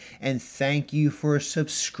Instagram. And thank you for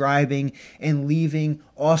subscribing and leaving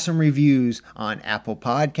awesome reviews on Apple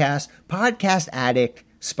Podcasts, Podcast Addict,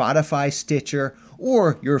 Spotify, Stitcher,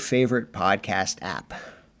 or your favorite podcast app.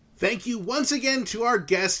 Thank you once again to our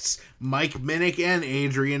guests, Mike Minnick and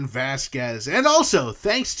Adrian Vasquez. And also,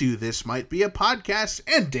 thanks to This Might Be a Podcast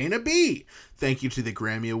and Dana B. Thank you to the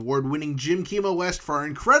Grammy Award-winning Jim Kimo West for our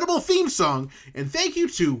incredible theme song. And thank you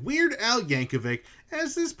to Weird Al Yankovic,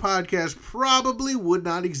 as this podcast probably would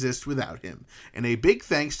not exist without him. And a big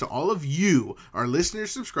thanks to all of you, our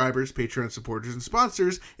listeners, subscribers, Patreon supporters, and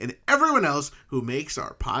sponsors, and everyone else who makes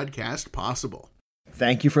our podcast possible.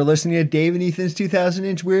 Thank you for listening to Dave and Ethan's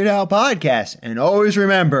 2000-inch Weird Al podcast. And always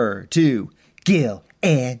remember to gill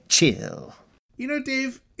and chill. You know,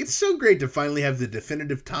 Dave, it's so great to finally have the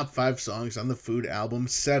definitive top 5 songs on the Food album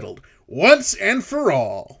settled, once and for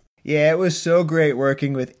all. Yeah, it was so great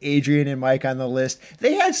working with Adrian and Mike on the list.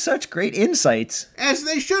 They had such great insights. As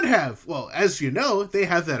they should have. Well, as you know, they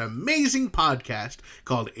have that amazing podcast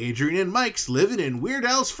called Adrian and Mike's Living in Weird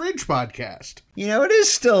Al's Fridge podcast. You know, it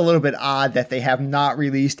is still a little bit odd that they have not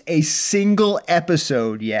released a single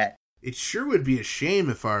episode yet. It sure would be a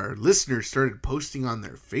shame if our listeners started posting on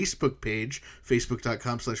their Facebook page,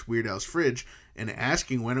 facebook.com/WeirdAlsFridge, and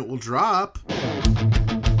asking when it will drop.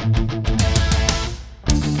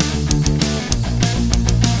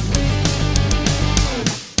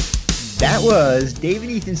 That was Dave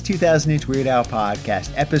and Ethan's 2000-inch Weird Al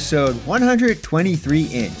podcast, episode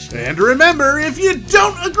 123-inch. And remember, if you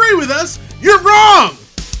don't agree with us, you're wrong!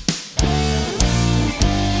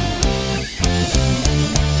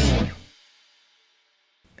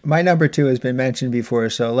 My number 2 has been mentioned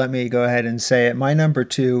before, so let me go ahead and say it. My number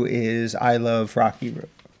 2 is I Love Rocky Road.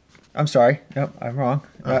 I'm sorry. Nope, I'm wrong.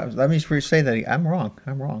 Let me say that again. I'm wrong.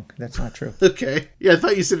 That's not true. Okay. Yeah, I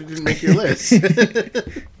thought you said it didn't make your list.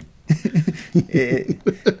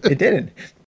 It didn't.